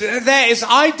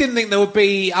didn't think there would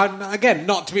be... again,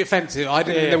 not to be offensive, I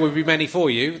didn't think there would be many for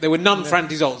you. There were none for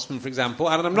Andy Zaltzman, for example.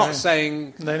 And I'm not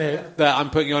saying that I'm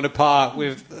putting you on a par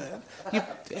with...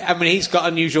 he's got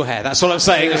unusual hair. That's all I'm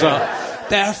saying as well.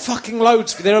 There are fucking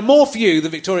loads. There are more for you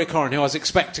than Victoria Coren, who I was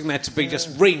expecting there to be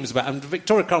just reams about. And the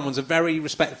Victoria Coren ones are very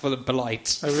respectful and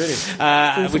polite. Oh, really?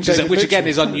 Which again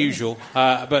is unusual.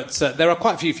 But there are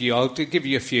quite a few for you. I'll give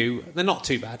you a few. They're not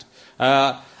too bad.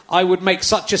 I would make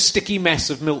such a sticky mess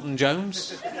of Milton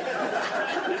Jones.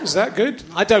 Is that good?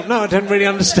 I don't know. I don't really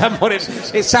understand what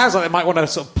it... It sounds like they might want to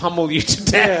sort of pummel you to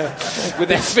death with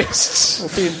their fists. Or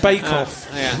being bake-off.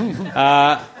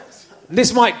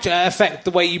 This might affect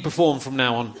the way you perform from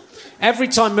now on. Every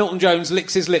time Milton Jones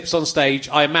licks his lips on stage,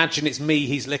 I imagine it's me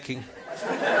he's licking.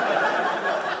 I'm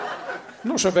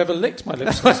not sure I've ever licked my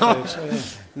lips on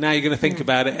stage. Now you're going to think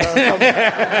about it.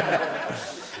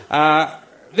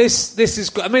 This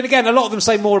is... I mean, again, a lot of them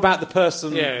say more about the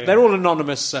person. They're all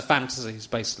anonymous fantasies,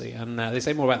 basically, and they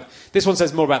say more about... This one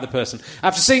says more about the person.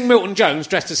 After seeing Milton Jones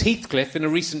dressed as Heathcliff in a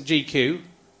recent GQ...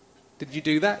 Did you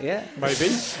do that? Yeah? Maybe.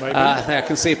 I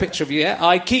can see a picture of you, yeah.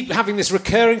 I keep having this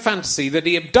recurring fantasy that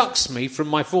he abducts me from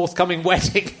my forthcoming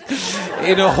wedding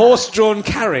in a horse-drawn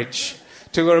carriage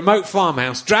to a remote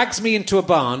farmhouse, drags me into a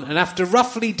barn, and after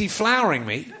roughly deflowering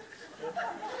me...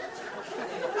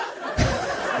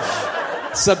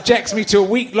 subjects me to a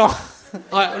week-long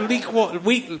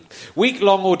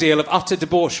ordeal of utter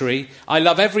debauchery. I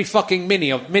love every fucking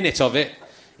minute of it.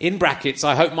 In brackets,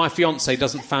 I hope my fiancé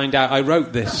doesn't find out I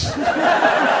wrote this.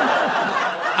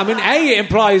 I mean, it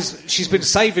implies she's been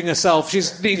saving herself. You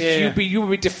would be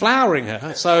deflowering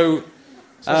her. So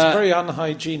it's very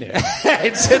unhygienic.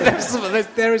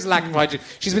 There is lack of hygiene.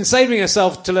 She's been saving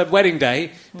herself till her wedding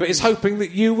day, but is hoping that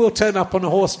you will turn up on a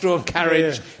horse-drawn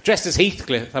carriage, dressed as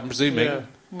Heathcliff, I'm presuming. Yeah.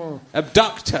 Well,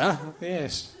 abduct her.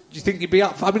 Yes. Do you think you'd be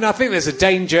up? I mean, I think there's a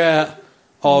danger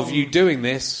of you doing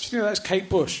this. Do you think that's Kate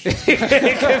Bush? It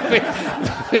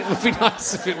would be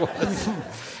nice if it was.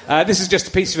 This is just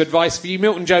a piece of advice for you.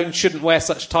 Milton Jones shouldn't wear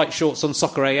such tight shorts on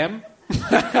Soccer AM.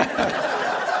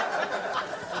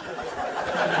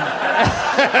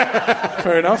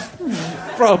 Fair enough.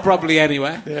 Probably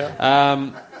anywhere.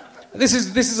 Yeah. This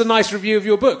is a nice review of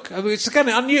your book. It's kind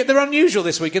of they're unusual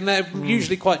this week, and they're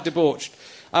usually quite debauched.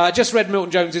 Just read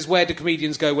Milton Jones's Where Do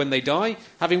Comedians Go When They Die?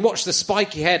 Having watched the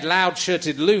spiky-haired,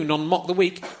 loud-shirted loon on Mock the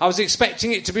Week, I was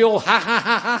expecting it to be all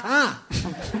ha-ha-ha-ha-ha.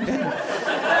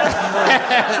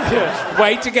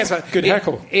 Wait, it gets... Good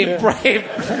heckle.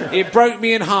 It broke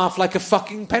me in half like a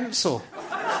fucking pencil.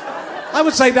 I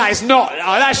would say that is not...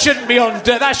 that shouldn't be on...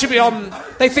 That should be on...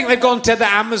 They think they've gone to the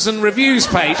Amazon reviews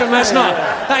page, and that's not...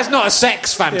 That is not a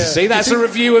sex fantasy. That's a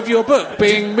review of your book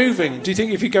being moving. Do you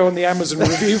think if you go on the Amazon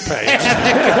review page...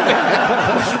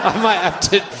 I might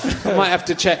have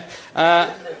to check.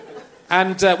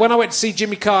 And when I went to see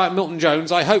Jimmy Carr and Milton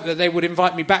Jones, I hoped that they would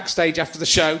invite me backstage after the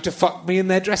show to fuck me in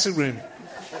their dressing room.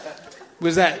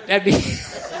 Was that any...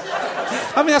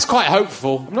 I mean, that's quite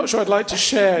hopeful. I'm not sure I'd like to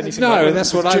share anything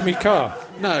that's what Jimmy Carr.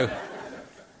 No.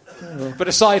 But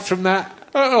aside from that...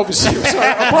 obviously,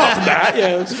 apart from that,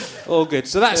 yeah. All good.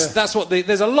 So that's what...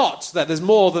 There's a lot. There's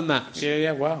more than that.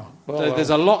 Yeah, wow. There's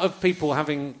a lot of people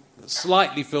having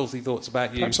slightly filthy thoughts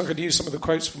about you. Perhaps I could use some of the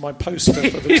quotes from my poster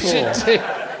for the tour.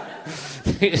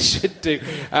 You should do.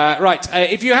 Right,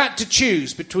 if you had to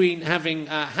choose between having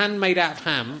hand made out of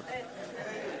ham...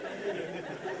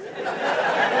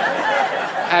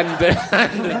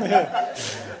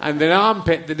 and an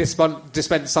armpit that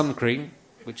dispense sun cream,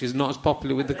 which is not as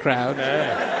popular with the crowd.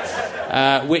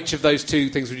 Which of those two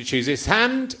things would you choose? His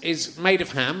hand is made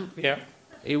of ham. Yeah.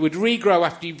 It would regrow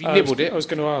after you've nibbled it. I was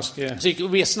going to ask, yeah. So it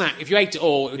would be a snack. If you ate it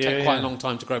all, it would take quite a long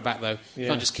time to grow back, though. You Yeah.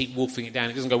 can't just keep wolfing it down.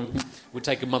 It doesn't go... It would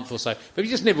take a month or so. But if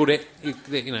you just nibbled it, you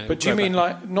know... But do you grow mean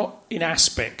back. like not in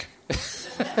aspic?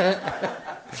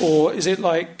 Or is it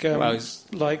like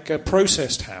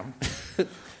processed ham?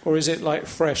 Or is it like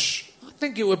fresh? I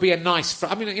think it would be a nice...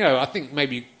 I mean, you know, I think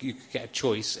maybe you could get a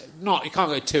choice. You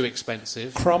can't go too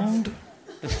expensive. Crumbed?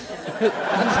 If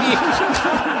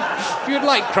you'd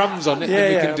like crumbs on it,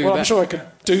 then you can do that. I'm sure I could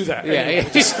do that. Yeah,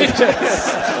 anyway. just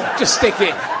stick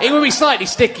it. It would be slightly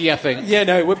sticky, I think. Yeah,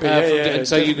 no, it would be. And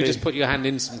so you definitely. could just put your hand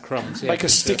in some crumbs. Yeah. Make a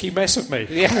sticky mess of me.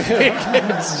 Yeah.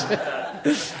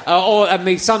 And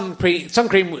the sun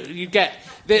cream you get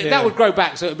that would grow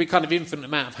back, so it would be kind of infinite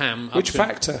amount of ham. Which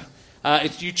factor?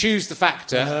 You choose the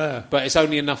factor, but it's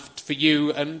only enough for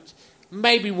you and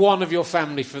maybe one of your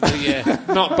family for the year.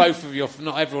 Not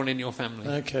everyone in your family.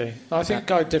 Okay, I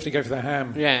think I'd definitely go for the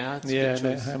ham. Yeah, that's a good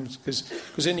choice. ham,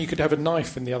 because then you could have a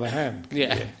knife in the other hand.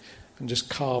 Yeah. And just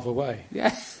carve away.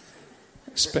 Yeah.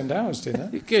 Spend hours doing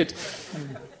that. You're good.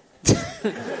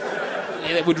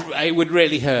 It would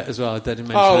really hurt as well, I don't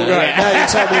imagine. Oh, right. Yeah. Now you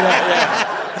tell me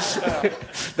that, yeah.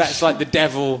 That's like the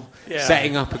devil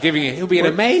setting up or giving it. It'll be an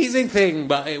amazing thing,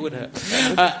 but it would hurt.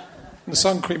 The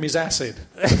sun cream is acid.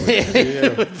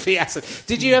 It would be acid.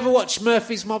 Did you ever watch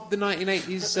Murphy's Mob, the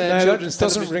 1980s no, children's that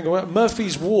doesn't television? ring a bell.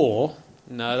 Murphy's War.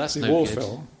 No, that's the no war good.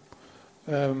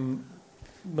 film.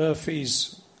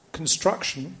 Murphy's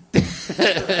Construction.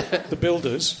 The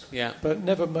Builders. Yeah. But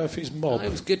never Murphy's Mob. It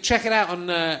was good. Check it out on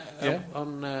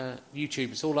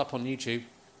YouTube. It's all up on YouTube.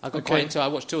 I got quite into it. I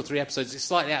watched 2 or 3 episodes. It's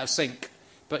slightly out of sync,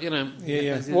 but you know.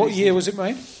 Yeah. What year was it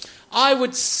made? I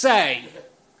would say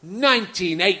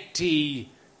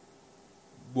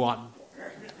 1981.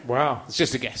 Wow. It's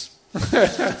just a guess.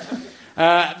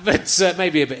 But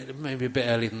maybe a bit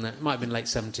earlier than that. It might have been late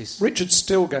 70s. Richard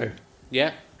Stilgo.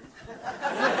 Yeah.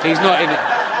 He's not in it.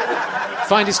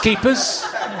 Finders Keepers.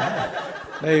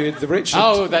 No, the Richard.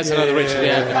 Oh, that's another Richard,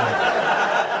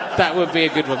 yeah. That would be a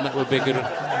good one.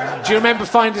 Do you remember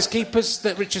Finders Keepers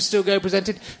that Richard Stilgo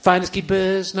presented? Finders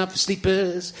Keepers, not for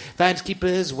sleepers. Finders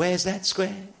Keepers, where's that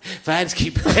square? Finders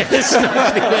Keepers, not for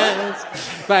sleepers.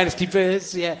 Finders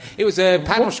Keepers, yeah. It was a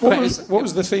panel... What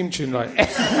was the theme tune like?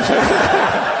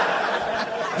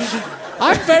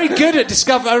 I'm very good at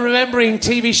remembering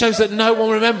TV shows that no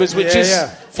one remembers, which is...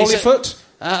 Follyfoot?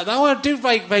 I do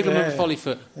vaguely remember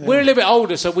Follyfoot. Yeah. We're a little bit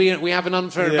older, so we have an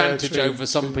unfair advantage over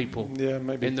some people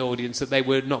in the audience that they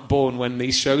were not born when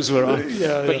these shows were on.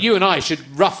 But you and I should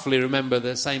roughly remember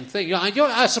the same thing.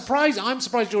 I'm surprised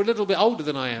you're a little bit older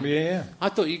than I am. Yeah. I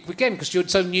thought you, again, because you're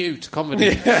so new to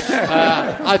comedy.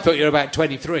 I thought you were about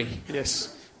 23.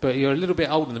 Yes. But you're a little bit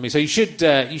older than me, so you should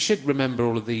remember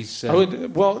all of these.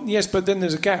 Well, yes, but then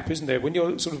there's a gap, isn't there? When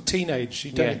you're sort of teenage,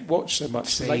 you don't watch so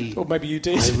much. Or maybe you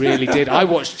did. I really did. I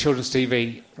watched children's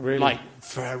TV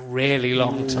for a really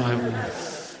long time.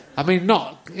 I mean,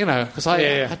 not because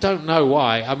I don't know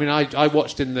why. I mean, I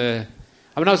watched I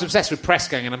was obsessed with Press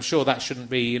Gang, and I'm sure that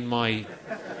shouldn't be in my.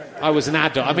 I was an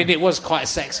adult. I mean, it was quite a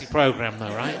sexy program,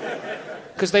 though, right?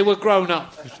 Because they were grown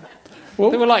up. Well,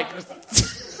 they were like.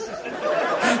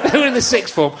 They were in the 6th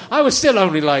form. I was still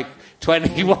only like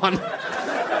 21.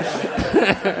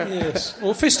 Yes.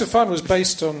 Well, Fist of Fun was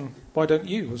based on Why Don't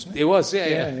You, wasn't it? It was,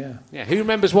 yeah. Who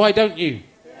remembers Why Don't You?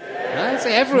 I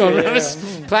say everyone remembers.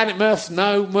 Planet Mirth,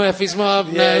 no. Murphy's Mob,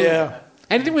 no. Yeah.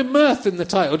 Anything with mirth in the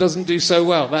title doesn't do so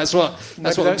well. That's what we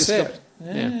discovered.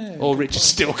 Yeah. Or Richard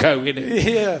Stilgo in it.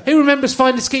 Yeah. Who remembers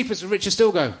Finders Keepers with Richard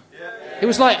Stilgo? It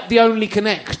was like the only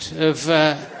connect of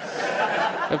the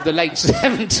late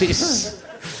 70s.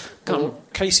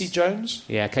 Casey Jones.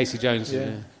 Yeah, Casey Jones.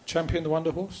 Yeah. Champion the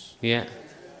Wonder Horse. Yeah.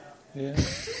 Yeah.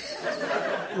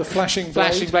 The Flashing Blade.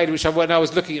 Flashing Blade, when I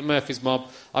was looking at Murphy's Mob,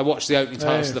 I watched the opening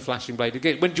titles of The Flashing Blade.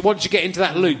 Again, once you get into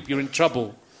that loop, you're in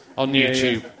trouble on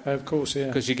YouTube. Yeah. Of course, yeah.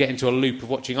 Because you get into a loop of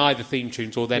watching either theme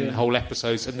tunes or then whole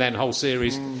episodes and then whole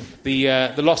series.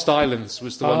 The Lost Islands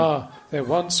was the one. There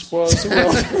once was a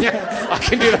world. I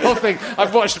can do the whole thing.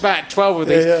 I've watched about 12 of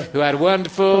these. Who had a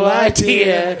wonderful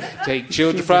idea. Take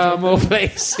children from all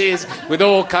places with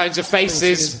all kinds of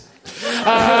faces.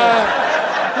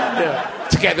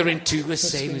 Together into a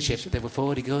sailing ship. There were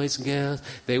 40 guys and girls.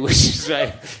 They wished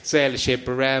to sail a ship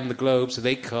around the globe, so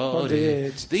they called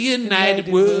it the United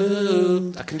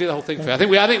World. I can do the whole thing for you. I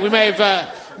think we may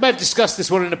have discussed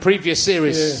this one in a previous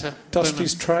series.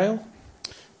 Dusty's Trail.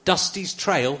 Dusty's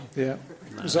Trail. Yeah.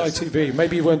 It was ITV.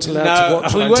 Maybe you weren't allowed to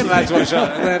watch we ITV. weren't allowed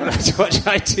to watch,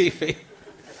 ITV.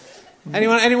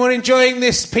 Anyone enjoying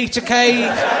this Peter Kay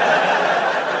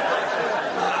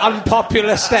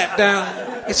unpopular step down?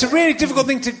 It's a really difficult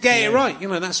thing to get it right.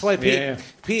 That's why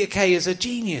Peter Kay is a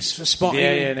genius for spotting. Do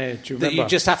you remember? That you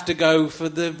just have to go for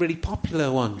the really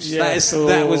popular ones. Yeah.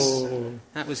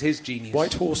 That was his genius.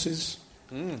 White Horses.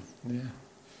 Yeah.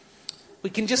 We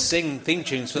can just sing theme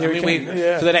tunes for for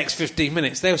the next 15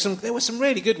 minutes. There were some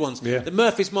really good ones. Yeah. The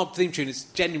Murphy's Mob theme tune is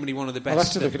genuinely one of the best. I'll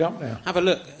have to look it up now. Have a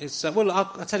look. It's I'll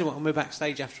tell you what. When we're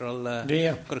backstage after, I've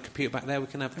got a computer back there. We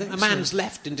can have. I think the man's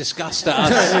left in disgust at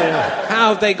us. How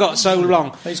have they got so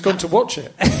long? He's gone to watch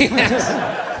it.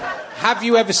 Have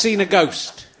you ever seen a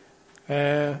ghost?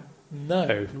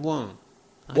 No. One.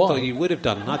 I thought you would have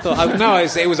done. I thought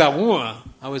it was a.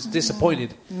 I was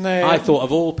disappointed. No. I thought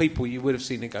of all people you would have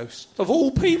seen a ghost. Of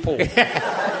all people. Do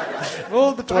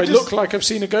I look like I've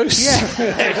seen a ghost?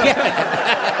 Yeah.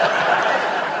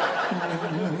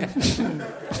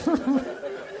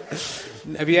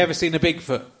 Have you ever seen a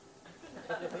Bigfoot?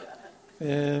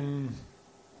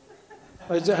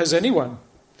 Has anyone?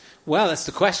 Well, that's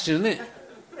the question, isn't it?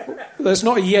 There's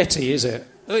not a Yeti, is it?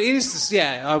 It is,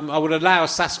 yeah. I would allow a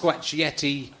Sasquatch,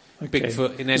 Yeti,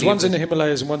 Bigfoot in any. There's ones in the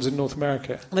Himalayas and ones in North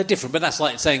America. They're different, but that's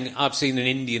like saying I've seen an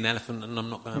Indian elephant, and I'm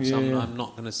not going to. I'm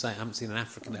not going to say I haven't seen an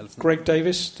African elephant. Greg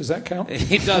Davis, does that count?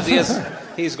 He does.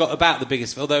 He's got about the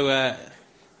biggest. Although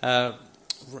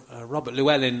Robert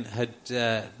Llewellyn had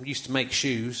used to make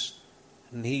shoes,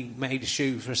 and he made a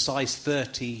shoe for a size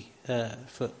 30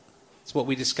 foot. It's what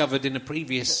we discovered in a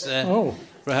previous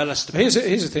rehearsal. Here's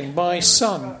the thing. My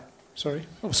son. Sorry.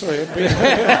 Oh, sorry.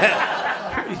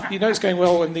 You know it's going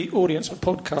well when the audience of a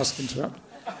podcast interrupt.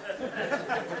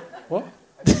 What?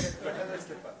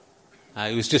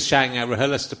 He was just shouting out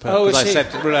Rahulastapa because I said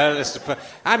Rahulastapa.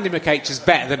 Andy McH is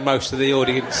better than most of the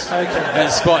audience at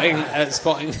spotting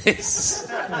this.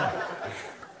 I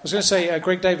was going to say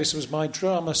Greg Davis was my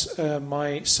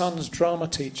son's drama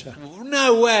teacher.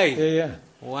 No way. Yeah.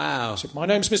 Wow. So, my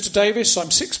name's Mr. Davis. I'm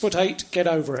 6'8". Get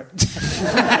over it.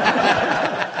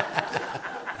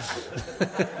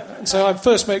 So I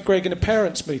first met Greg in a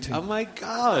parents' meeting. Oh my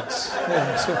God!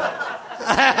 Yeah,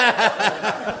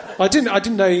 I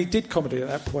didn't know he did comedy at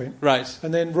that point. Right.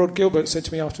 And then Rod Gilbert said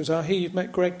to me afterwards, "Oh, here you've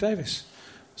met Greg Davis."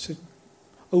 I said,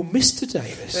 "Oh, Mr.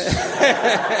 Davis."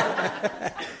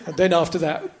 And then after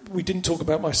that, we didn't talk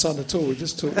about my son at all. We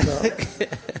just talked about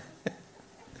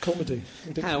comedy.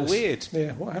 Ridiculous. How weird!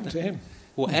 Yeah, what happened to him?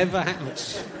 Whatever happened?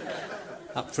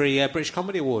 Up for a British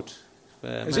Comedy Award.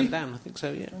 Is he? Down, I think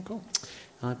so. Yeah. Oh, cool.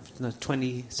 I've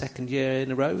 22nd year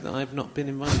in a row that I've not been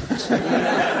invited to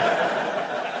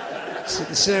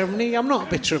the ceremony. I'm not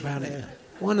bitter about it.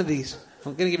 One of these.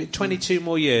 I'm going to give it 22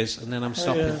 more years and then I'm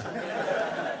stopping.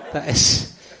 That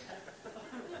is...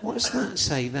 What does that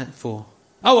say that for?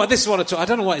 Oh, this is what I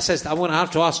don't know what it says. I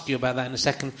have to ask you about that in a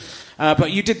second.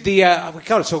 But you did the... we've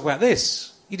got to talk about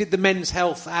this. You did the Men's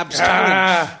Health Abs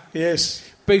Challenge. Yes.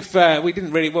 Both, we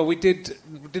didn't really... Well, we didn't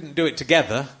do it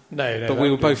together. No. But we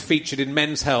were both featured in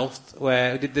Men's Health,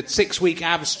 where we did the 6-week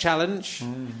abs challenge.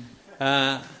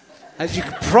 As you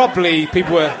could probably...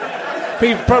 People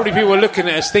were looking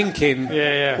at us thinking,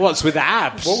 what's with the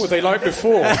abs? What were they like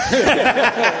before?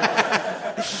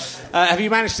 Have you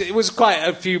managed to... It was quite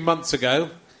a few months ago.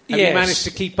 Have you managed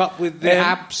to keep up with the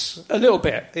abs? A little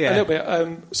bit. Yeah. A little bit.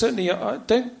 Certainly, I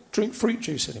don't drink fruit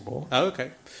juice anymore. Oh,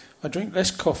 okay. I drink less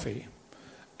coffee.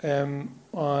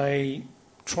 I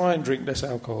try and drink less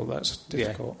alcohol. That's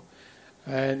difficult.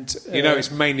 Yeah. And it's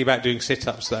mainly about doing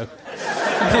sit-ups, though.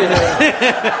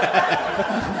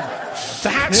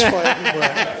 That's why it didn't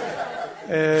work.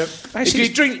 If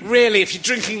you're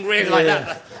drinking really like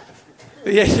that,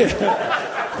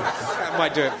 that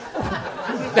might do it.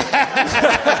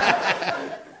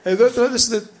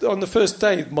 This is on the first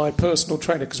day, my personal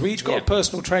trainer, because we each got a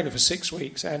personal trainer for 6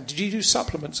 weeks. And did you do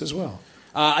supplements as well?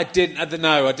 I didn't.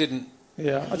 No, I didn't.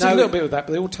 Yeah, I did a little bit of that,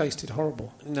 but they all tasted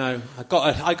horrible. No, I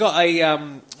got a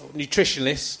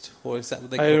nutritionist, or is that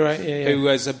what they call it? Right, who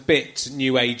was a bit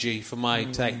new agey for my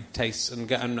tastes,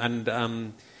 and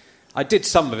I did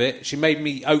some of it. She made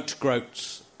me oat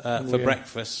groats for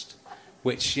breakfast,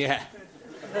 which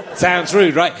sounds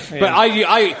rude, right? Yeah. But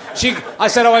I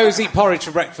said I always eat porridge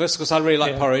for breakfast because I really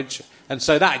like porridge, and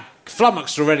so that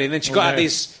flummoxed already. And then she got out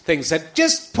these things, said,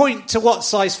 just point to what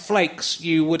size flakes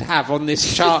you would have on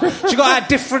this chart. She got out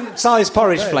different size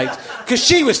porridge flakes because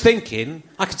she was thinking,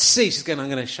 I could see she's going, I'm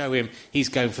going to show him. He's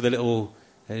going for the little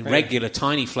regular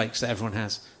tiny flakes that everyone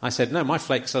has. I said, no, my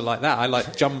flakes are like that. I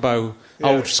like jumbo,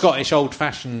 old Scottish,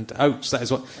 old-fashioned oats. That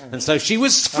is what. And so she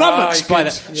was flummoxed by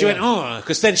that. She went,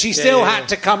 because then she still had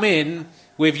to come in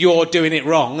with "you're doing it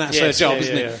wrong." That's her job,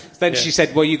 isn't it? Then she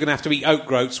said, well, you're going to have to eat oat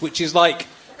groats, which is like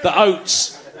the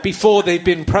oats before they've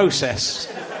been processed.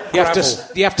 You have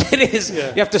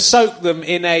to soak them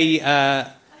in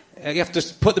a. You have to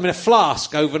put them in a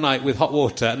flask overnight with hot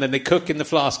water, and then they cook in the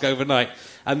flask overnight.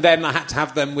 And then I had to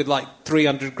have them with like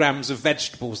 300 grams of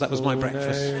vegetables. That was my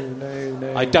breakfast.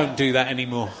 No. I don't do that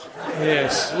anymore.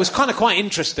 Yes. It was kind of quite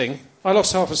interesting. I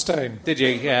lost half a stone. Did you?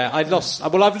 Yeah, I lost.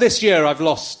 Well, this year I've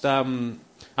lost. I'm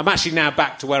actually now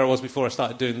back to where I was before I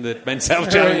started doing the men's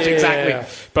health challenge. Exactly.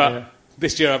 But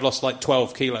this year I've lost like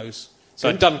 12 kilos. So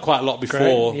I'd done quite a lot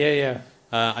before.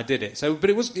 I did it. So, but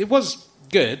it was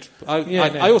good.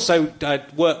 I also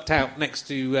worked out next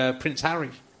to Prince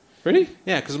Harry. Really?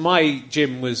 Yeah, because my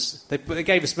gym was... They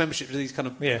gave us membership to these kind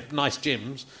of nice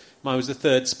gyms. Mine was the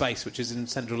Third Space, which is in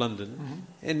central London.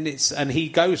 Mm-hmm. And he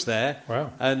goes there.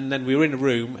 Wow. And then we were in a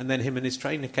room, and then him and his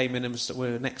trainer came in and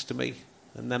were next to me.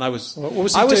 And then I was... What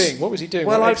was he doing? What was he doing?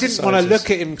 Well, I didn't want to look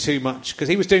at him too much, because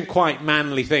he was doing quite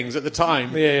manly things at the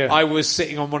time. Yeah. I was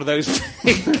sitting on one of those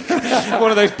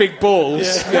big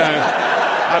balls, you know,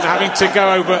 and having to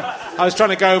go over... I was trying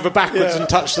to go over backwards and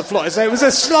touch the floor. So it was a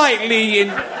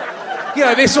slightly...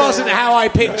 this wasn't how I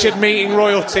pictured meeting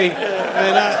royalty.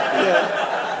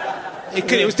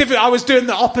 It was different. I was doing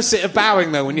the opposite of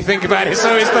bowing, though, when you think about it.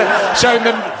 So it's showing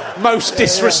them most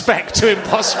disrespect to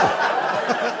impossible.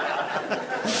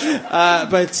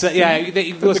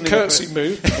 It wasn't the curtsy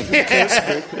move.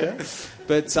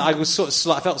 But I was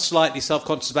I felt slightly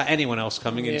self-conscious about anyone else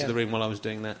coming into the room while I was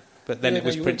doing that. But then it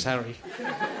was Prince Harry.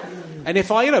 And if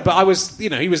but I was,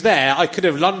 he was there. I could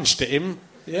have lunged at him.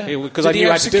 Yeah, because I knew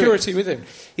have how to do it. security with him?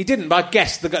 He didn't, but I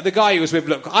guess the guy he was with.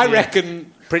 Look, I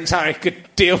reckon Prince Harry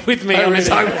could deal with me on his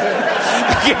own,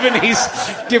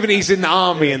 given he's in the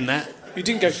army and that. You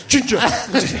didn't go ginger.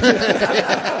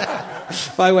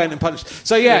 If I went and punched.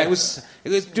 So it was.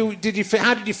 How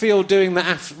did you feel doing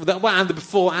the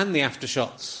before and the after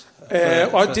shots?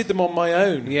 I did them on my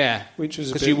own. Yeah, which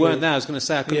was because you weren't there. I was going to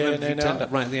say I couldn't remember if you turned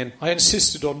up right at the end. I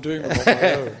insisted on doing them on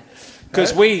my own.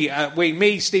 Because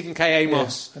me, Stephen K.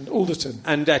 Amos, and Alderton,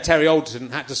 and Terry Alderton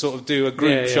had to sort of do a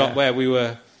group shot where we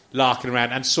were larking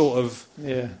around and sort of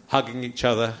hugging each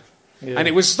other. Yeah. And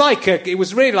it was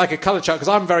really like a colour chart because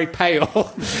I'm very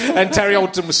pale and Terry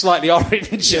Alderton was slightly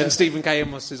orange and Stephen K.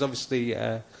 Amos is obviously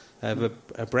a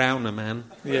browner man.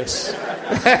 Yes.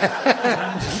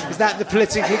 Is that the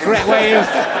politically correct way of...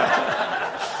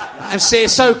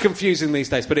 It's so confusing these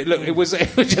days, but it was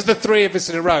just the three of us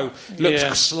in a row.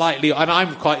 Looked slightly... And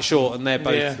I'm quite short and they're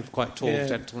both quite tall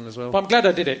gentlemen as well. But I'm glad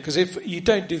I did it because if you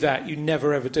don't do that, you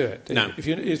never ever do it. No. If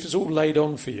it's all laid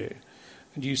on for you...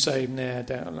 And you say, nah,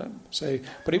 down.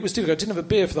 But it was difficult. I didn't have a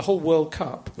beer for the whole World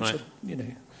Cup, which,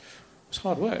 it was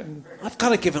hard work. And I've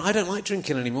kind of given... I don't like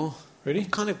drinking anymore. Really?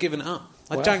 I've kind of given it up.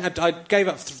 Wow. I gave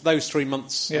up those 3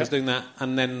 months I was doing that,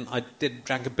 and then I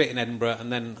drank a bit in Edinburgh,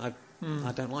 and then I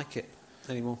don't like it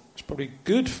anymore. It's probably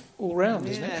good all round,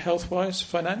 isn't it? Health-wise,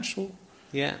 financial.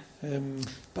 Yeah.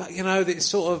 But, it's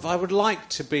sort of... I'd like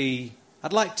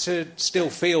to still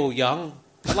feel young.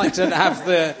 I'd like to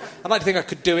think I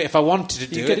could do it if I wanted to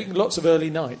do it. You're getting lots of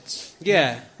early nights.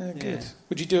 Yeah. Good. Yeah.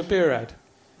 Would you do a beer ad?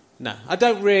 No. I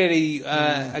don't really...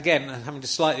 Again, I'm having to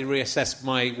slightly reassess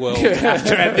my world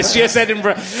after this year's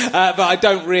Edinburgh. But I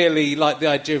don't really like the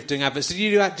idea of doing adverts. Have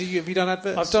you done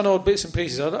adverts? I've done odd bits and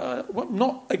pieces. I'm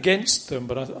not against them,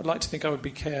 but I'd like to think I would be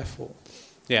careful.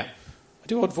 Yeah. I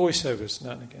do odd voiceovers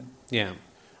now and again. Yeah.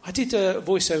 I did a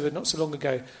voiceover not so long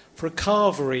ago for a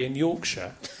carvery in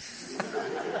Yorkshire.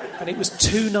 And it was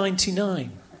 $2.99.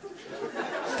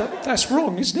 That's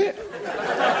wrong, isn't it?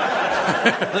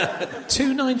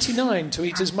 $2.99 to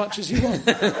eat as much as you want.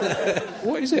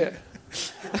 What is it?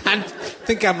 And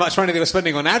think how much money they were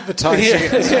spending on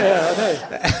advertising. Yeah,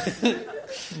 I know.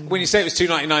 When you say it was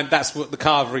 $2.99, that's what the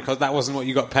carvery cost. That wasn't what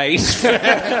you got paid. It's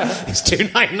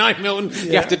 $2.99, Milton. Yeah.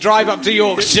 You have to drive up to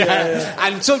Yorkshire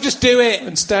and sort of just do it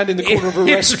and stand in the corner of a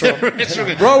restaurant.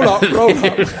 Roll up.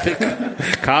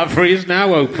 Carvery is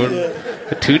now open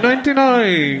for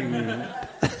 $2.99.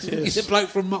 Yes. He's a bloke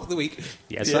from Mock the Week.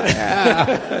 Yes,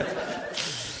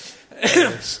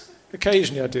 yes.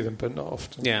 Occasionally I do them, but not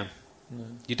often. Yeah. No.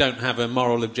 You don't have a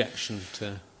moral objection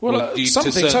to... Well, some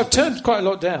things I've turned quite a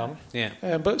lot down.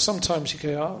 Yeah. But sometimes you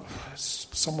go,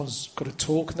 someone's got to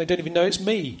talk and they don't even know it's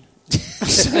me.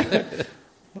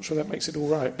 Not sure that makes it all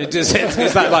right. Is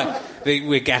that like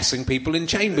we're gassing people in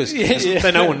chambers?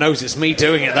 No one knows it's me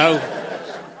doing it, though.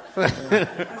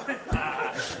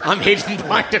 I'm hidden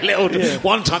behind a little...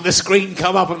 One time the screen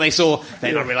come up and they saw...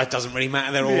 Then I realised it doesn't really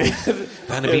matter. They're all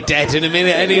going to be dead in a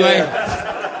minute anyway.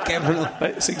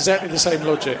 It's exactly the same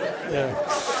logic. Yeah.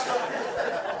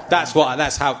 That's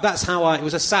how I... It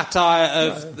was a satire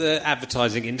of the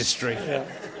advertising industry. Yeah.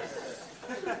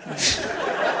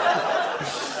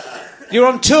 You're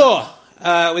on tour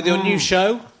with your new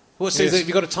show. Have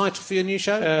you got a title for your new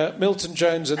show? Milton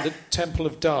Jones and the Temple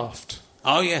of Daft.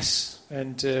 Oh, yes.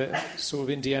 And sort of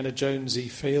Indiana Jonesy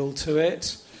feel to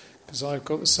it, because I've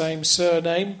got the same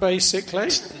surname,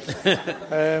 basically.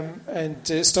 And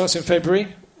it starts in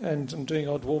February, and I'm doing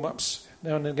odd warm-ups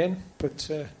now and again. But,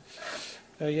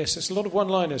 yes, it's a lot of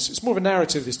one-liners. It's more of a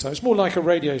narrative this time. It's more like a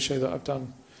radio show that I've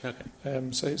done.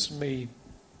 Okay. So it's me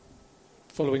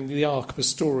following the arc of a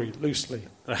story, loosely.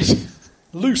 Right.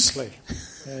 Loosely.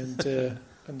 And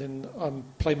then I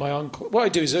play my uncle. What I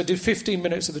do is I do 15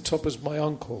 minutes at the top as my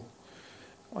uncle.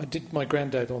 I did my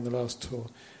granddad on the last tour.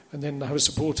 And then I have a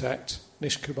support act,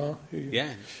 Nish Kumar, who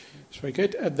is very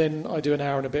good. And then I do an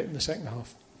hour and a bit in the second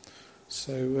half.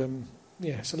 So,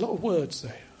 it's a lot of words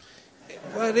there.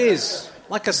 Well, it is.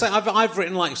 Like I say, I've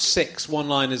written like 6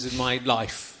 one-liners in my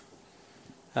life.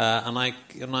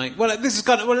 This is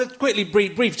kind of let's quickly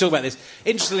brief talk about this.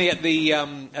 Interestingly, at the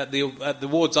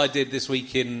awards I did this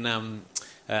week in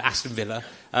Aston Villa,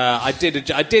 I did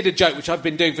a joke which I've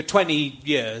been doing for 20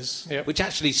 years, which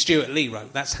actually Stuart Lee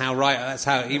wrote. That's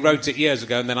how he wrote it years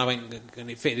ago, and then I went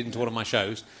and it fitted into one of my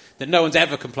shows that no one's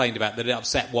ever complained about that it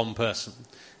upset one person.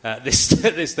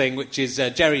 This thing, which is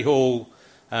Jerry Hall.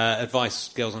 Advice,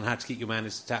 girls, on how to keep your man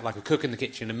is to act like a cook in the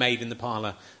kitchen, a maid in the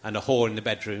parlour, and a whore in the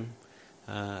bedroom.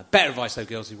 Better advice, though,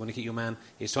 girls, if you want to keep your man,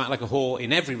 is to act like a whore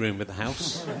in every room of the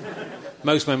house.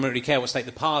 Most men don't really care what state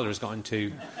the parlour has got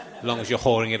into, as long as you're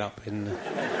whoring it up in the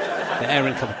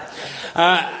airing cupboard.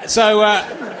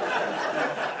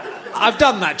 I've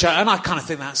done that joke, and I kind of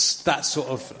think that's sort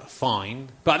of fine.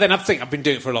 But then I think I've been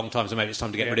doing it for a long time, so maybe it's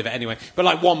time to get rid of it anyway. But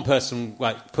like one person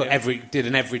did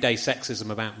an everyday sexism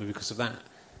about me because of that.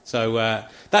 So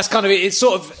that's kind of it. It's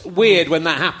sort of weird when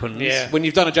that happens, when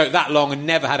you've done a joke that long and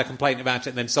never had a complaint about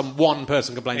it, and then one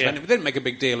person complains about it, but they didn't make a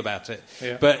big deal about it.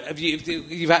 Yeah. But have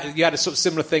you had a sort of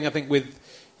similar thing, I think,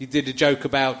 you did a joke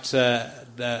about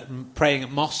praying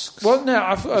at mosques? Well, no,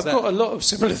 I've got a lot of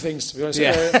similar things, to be honest.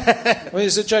 Yeah.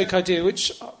 There's a joke I do,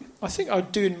 which I think I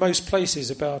do in most places,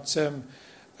 about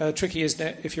tricky, isn't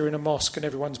it, if you're in a mosque and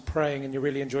everyone's praying and you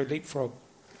really enjoy leapfrog.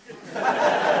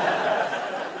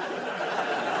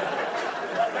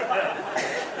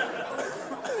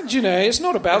 You know, it's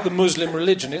not about the Muslim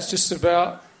religion. It's just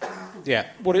about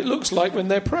what it looks like when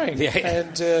they're praying. Yeah.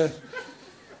 And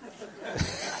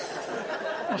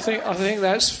I think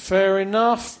that's fair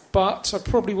enough. But I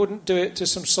probably wouldn't do it to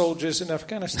some soldiers in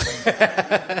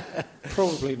Afghanistan.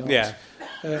 Probably not. Yeah.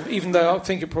 Even though I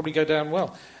think it'd probably go down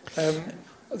well.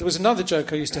 There was another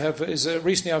joke I used to have.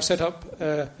 Recently I've set up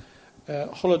a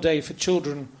holiday for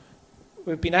children.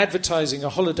 We've been advertising a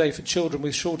holiday for children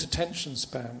with short attention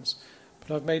spans.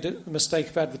 But I've made the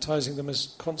mistake of advertising them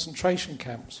as concentration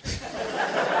camps.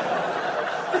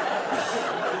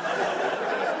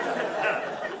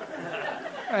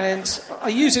 And I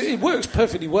use it, it works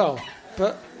perfectly well,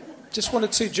 but just one or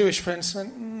two Jewish friends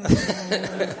went,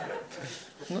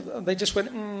 they just went,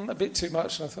 a bit too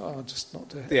much, and I thought, I'll just not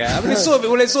do it. Yeah, I mean, it's sort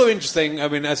of interesting. I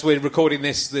mean, as we're recording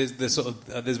this, there's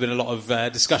been a lot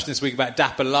of discussion this week about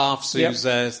Dapper Laughs, who's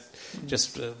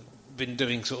just been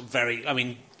doing sort of very, I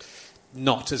mean,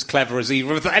 not as clever as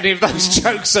either of any of those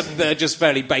jokes, and they're just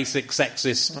fairly basic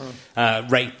sexist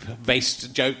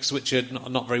rape-based jokes, which are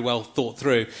not very well thought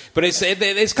through. But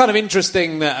it's kind of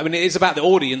interesting that, I mean, it is about the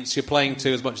audience you're playing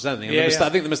to as much as anything. I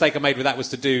think the mistake I made with that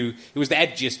was it was the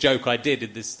edgiest joke I did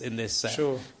in this set.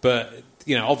 Sure. But,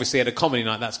 you know, obviously at a comedy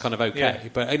night that's kind of okay. Yeah.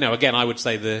 But, you know, again, I would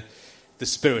say the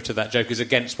spirit of that joke is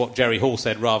against what Jerry Hall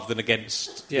said rather than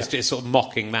against... It's just sort of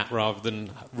mocking that rather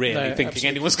than really thinking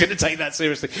anyone's going to take that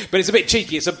seriously. But it's a bit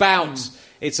cheeky. It's about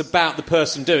the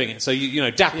person doing it. So, you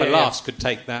know, Dapper Laughs could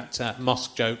take that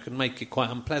mosque joke and make it quite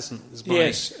unpleasant, is my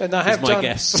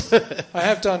guess. I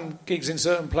have done gigs in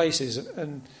certain places,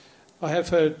 and I have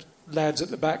heard lads at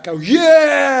the back go,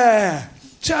 yeah!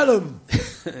 Tell them!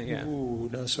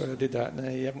 Ooh, no, sorry, I did that. No,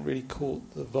 you haven't really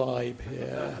caught the vibe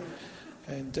here.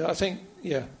 And I think,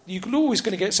 you're always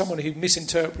going to get someone who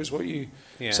misinterprets what you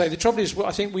say. The trouble is,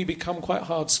 I think we become quite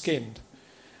hard-skinned.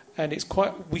 And it's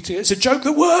a joke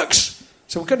that works!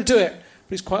 So we're going to do it.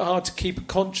 But it's quite hard to keep a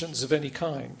conscience of any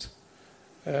kind,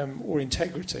 or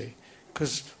integrity,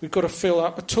 because we've got to fill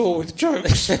up a tour with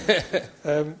jokes.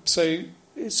 So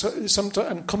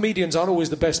and comedians aren't always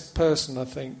the best person, I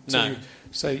think, to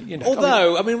say, you know.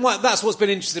 Although, that's what's been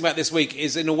interesting about this week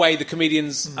is, in a way, the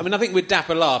comedians. I think with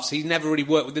Dapper Laughs, he never really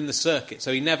worked within the circuit,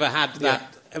 so he never had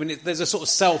that. There's a sort of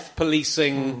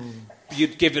self-policing.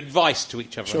 You'd give advice to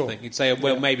each other, Sure. I think. You'd say,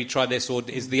 well, maybe try this, or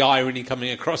is the irony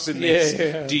coming across in this?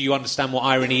 Yeah. Do you understand what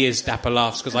irony is, Dapper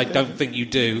Laughs? Because I don't think you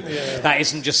do. Yeah. That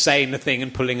isn't just saying the thing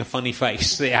and pulling a funny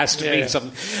face. It has to mean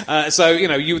something. So,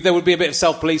 there would be a bit of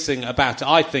self-policing about it,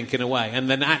 I think, in a way. And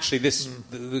then actually this,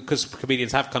 because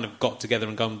comedians have kind of got together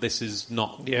and gone, this is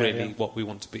not really what we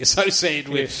want to be associated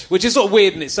with, which is sort of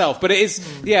weird in itself. But it is,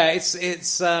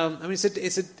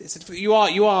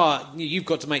 you've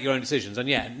got to make your own decisions. And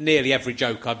nearly every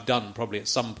joke I've done, probably at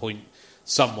some point,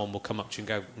 someone will come up to you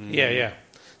and go,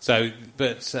 So,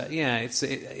 but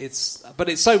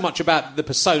it's so much about the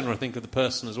persona, I think, of the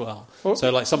person as well.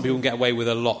 So, like, some people can get away with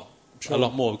a lot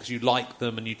more because you like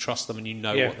them and you trust them and you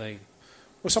know what they.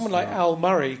 Well, someone like Al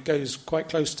Murray goes quite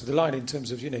close to the line in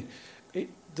terms of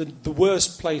the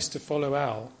worst place to follow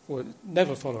Al, or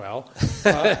never follow Al,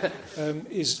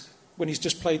 is when he's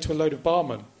just played to a load of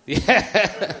barmen.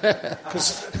 Yeah,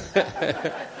 because.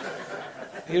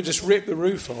 He'll just rip the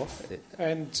roof off,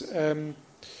 and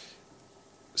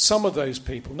some of those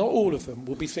people, not all of them,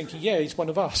 will be thinking, he's one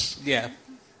of us. Yeah.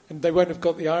 And they won't have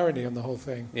got the irony on the whole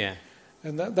thing. Yeah.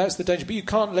 And that's the danger. But you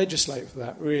can't legislate for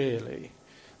that, really.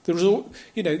 There's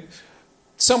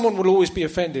someone will always be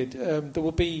offended. There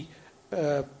will be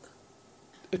a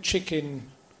chicken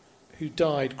who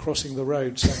died crossing the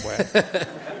road somewhere.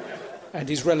 And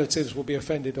his relatives will be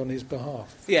offended on his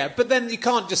behalf. Yeah, but then you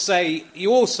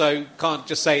also can't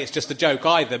just say it's just a joke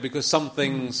either, because some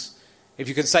things, if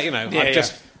you can say,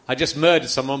 I just murdered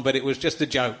someone, but it was just a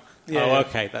joke. Yeah,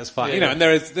 okay, that's fine. And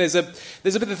there's a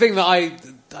bit of the thing that I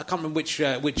can't remember which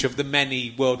of the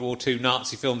many World War II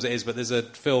Nazi films it is, but there's a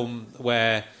film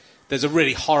where there's a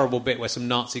really horrible bit where some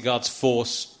Nazi guards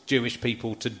force Jewish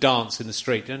people to dance in the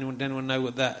street. Does anyone know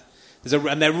what that?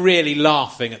 And they're really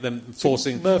laughing at them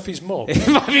forcing Murphy's Mob. It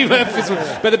might be Murphy's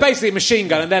Mob, but they're basically a machine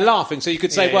gun, and they're laughing. So you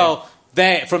could say,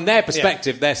 from their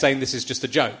perspective, they're saying this is just a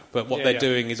joke, but what they're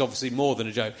doing is obviously more than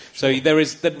a joke. So there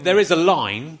is a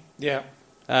line. Yeah.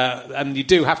 And you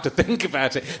do have to think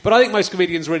about it. But I think most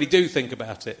comedians really do think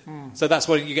about it. So that's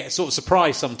why you get sort of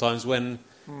surprised sometimes when,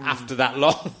 after that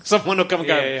long, someone will come and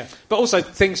go. Yeah. But also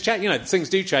things change. Things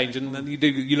do change, and then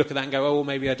you look at that and go, oh, well,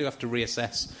 maybe I do have to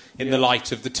reassess in the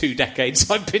light of the 2 decades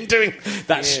I've been doing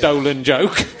that stolen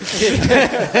joke.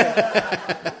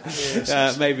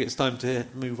 Maybe it's time to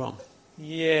move on.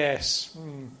 Yes.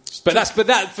 But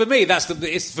for me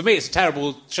it's a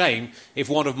terrible shame if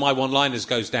one of my one-liners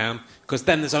goes down, because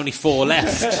then there's only 4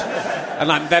 left,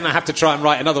 and then I have to try and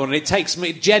write another one. And it takes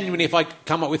me genuinely, if I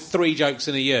come up with 3 jokes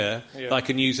in a year that I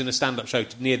can use in a stand-up show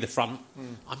near the front,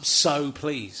 I'm so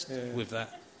pleased with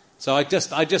that. So I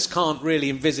just can't really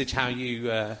envisage how you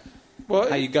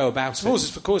go about it.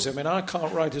 Horses for courses. I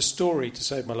can't write a story to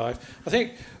save my life. I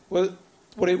think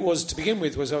what it was to begin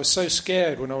with was I was so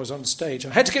scared when I was on stage.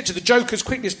 I had to get to the joke as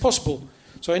quickly as possible.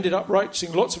 So I ended up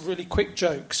writing lots of really quick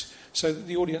jokes so that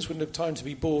the audience wouldn't have time to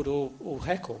be bored or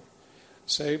heckle.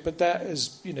 But that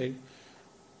is,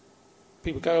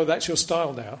 people go, oh, that's your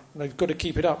style now, and they've got to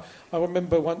keep it up. I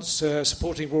remember once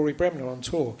supporting Rory Bremner on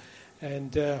tour,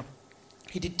 and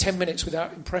he did 10 minutes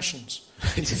without impressions.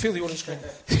 You feel the audience going,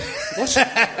 what?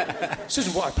 This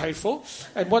isn't what I paid for.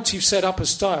 And once you've set up a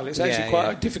style, it's actually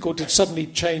quite difficult to suddenly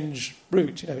change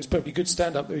route. It's probably good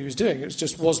stand-up that he was doing. It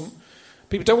just wasn't...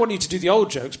 People don't want you to do the old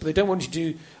jokes, but they don't want you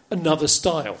to do another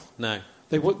style. No.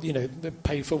 They want, they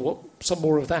pay for some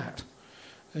more of that.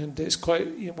 And it's quite...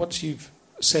 once you've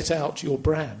set out your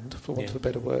brand, for want of a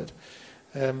better word,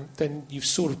 then you've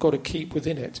sort of got to keep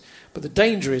within it. But the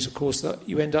danger is, of course, that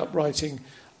you end up writing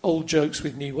old jokes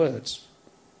with new words.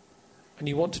 And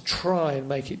you want to try and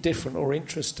make it different or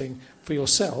interesting for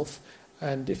yourself.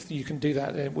 And if you can do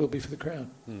that, then it will be for the crowd.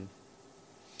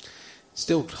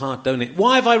 Still hard, don't it?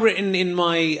 Why have I written in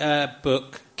my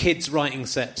book, Kids Writing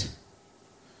Set?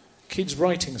 Kids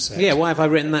Writing Set? Yeah, why have I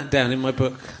written that down in my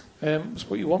book? It's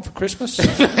what you want for Christmas?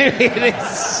 Maybe it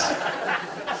is.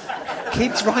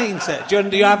 Kids Writing Set.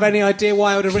 Do you have any idea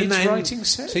why I would have written that Kids Writing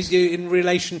Set? To you, in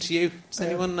relation to you? Does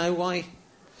anyone know why?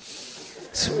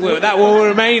 Well, that will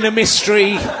remain a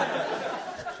mystery.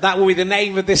 That will be the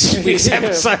name of this week's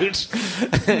episode.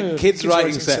 Kids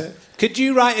Writing Set. Could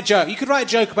you write a joke? You could write a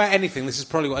joke about anything. This is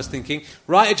probably what I was thinking.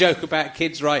 Write a joke about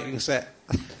Kids Writing Set.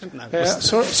 No,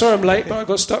 sorry I'm late, but I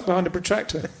got stuck behind a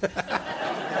protractor.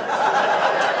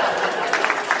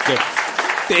 Good.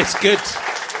 It's good.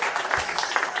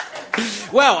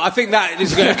 Well, I think that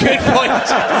is a good point.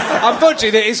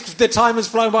 Unfortunately, the time has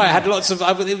flown by. I had lots of...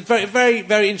 It was very, very,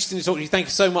 very interesting to talk to you. Thank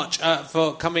you so much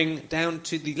for coming down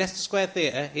to the Leicester Square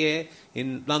Theatre here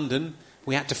in London.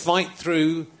 We had to fight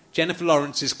through Jennifer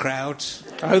Lawrence's crowd.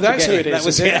 Oh, that's who it is. That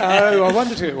was it? Oh, I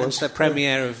wondered who it was. The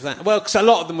premiere of that. Well, because a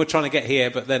lot of them were trying to get here,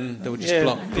 but then they were just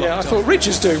blocked. Yeah, I thought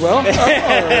Richard's doing well.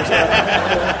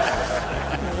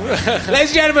 Ladies and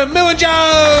gentlemen, Mill and Joe!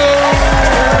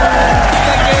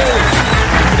 Thank you.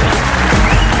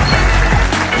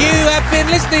 You have been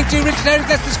listening to Richard Herring's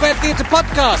Leicester Square Theatre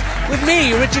podcast with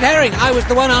me, Richard Herring. I was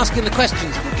the one asking the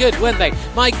questions. Good, weren't they?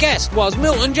 My guest was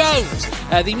Milton Jones.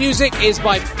 The music is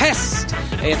by Pest.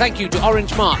 Thank you to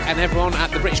Orange Mark and everyone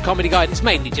at the British Comedy Guide. It's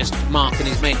mainly just Mark and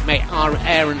his mate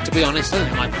Aaron, to be honest. I think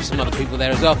there might be some other people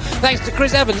there as well. Thanks to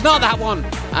Chris Evans, not that one,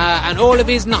 and all of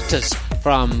his nutters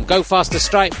from Go Faster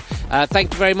Stripe.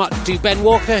 Thank you very much to Ben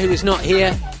Walker, who is not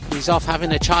here. He's off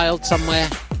having a child somewhere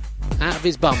out of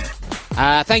his bum.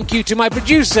 Thank you to my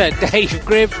producer, Dave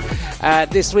Gribb.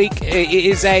 This week it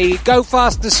is a Go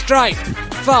Faster Stripe,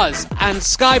 Fuzz and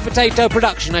Sky Potato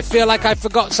production. I feel like I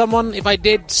forgot someone. If I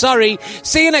did, sorry.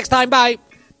 See you next time. Bye.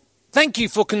 Thank you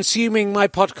for consuming my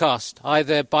podcast,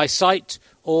 either by sight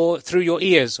or through your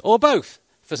ears, or both,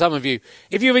 for some of you.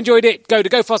 If you've enjoyed it, go to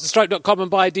gofasterstripe.com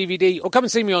and buy a DVD, or come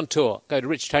and see me on tour. Go to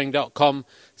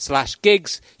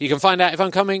richardherring.com/gigs. You can find out if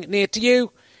I'm coming near to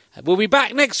you. We'll be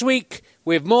back next week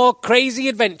with more crazy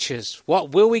adventures.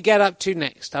 What will we get up to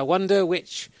next? I wonder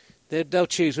which they'll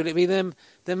choose. Will it be them?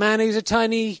 The man who's a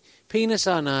tiny penis?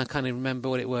 Oh, no, I can't even remember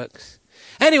what it works.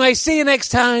 Anyway, see you next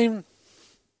time.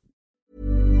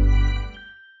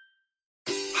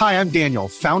 Hi, I'm Daniel,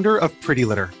 founder of Pretty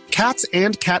Litter. Cats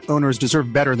and cat owners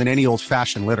deserve better than any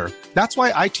old-fashioned litter. That's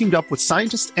why I teamed up with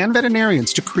scientists and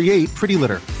veterinarians to create Pretty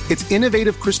Litter. Its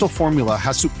innovative crystal formula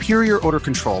has superior odor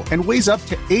control and weighs up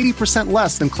to 80%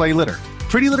 less than clay litter.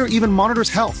 Pretty Litter even monitors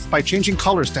health by changing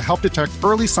colors to help detect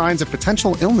early signs of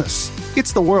potential illness.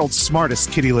 It's the world's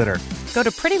smartest kitty litter. Go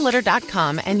to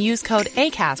prettylitter.com and use code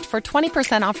ACAST for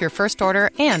 20% off your first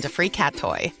order and a free cat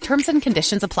toy. Terms and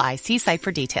conditions apply. See site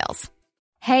for details.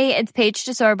 Hey, it's Paige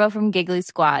DeSorbo from Giggly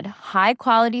Squad. High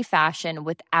quality fashion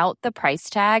without the price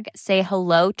tag. Say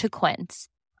hello to Quince.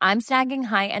 I'm snagging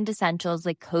high-end essentials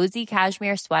like cozy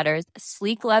cashmere sweaters,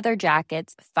 sleek leather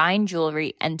jackets, fine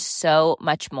jewelry, and so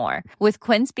much more. With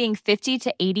Quince being 50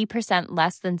 to 80%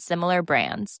 less than similar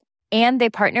brands. And they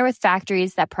partner with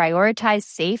factories that prioritize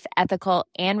safe, ethical,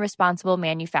 and responsible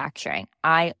manufacturing.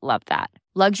 I love that.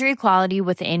 Luxury quality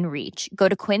within reach. Go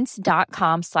to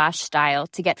quince.com/style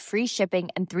to get free shipping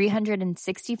and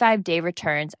 365-day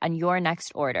returns on your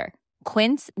next order.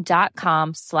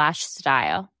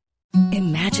 Quince.com/style.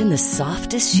 Imagine the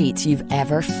softest sheets you've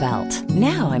ever felt.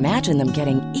 Now imagine them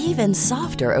getting even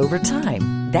softer over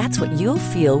time. That's what you'll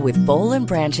feel with Boll &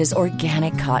 Branch's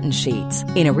organic cotton sheets.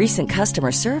 In a recent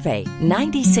customer survey,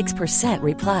 96%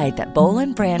 replied that Boll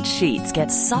 & Branch sheets get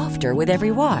softer with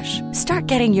every wash. Start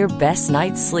getting your best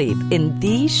night's sleep in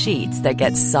these sheets that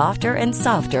get softer and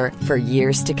softer for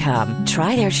years to come.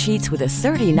 Try their sheets with a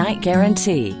 30-night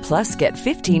guarantee. Plus, get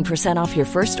 15% off your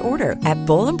first order at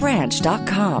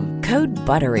bollandbranch.com. Code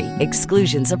BUTTERY.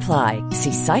 Exclusions apply.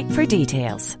 See site for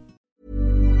details.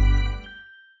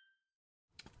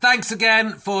 Thanks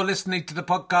again for listening to the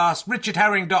podcast.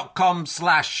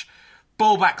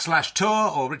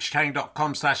 richardherring.com/ballback/tour or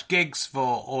richardherring.com/gigs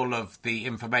for all of the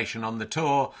information on the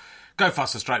tour.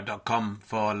 GoFasterStripe.com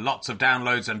for lots of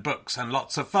downloads and books and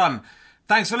lots of fun.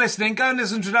 Thanks for listening. Go and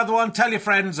listen to another one. Tell your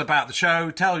friends about the show.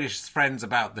 Tell your friends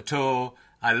about the tour.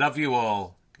 I love you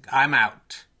all. I'm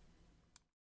out.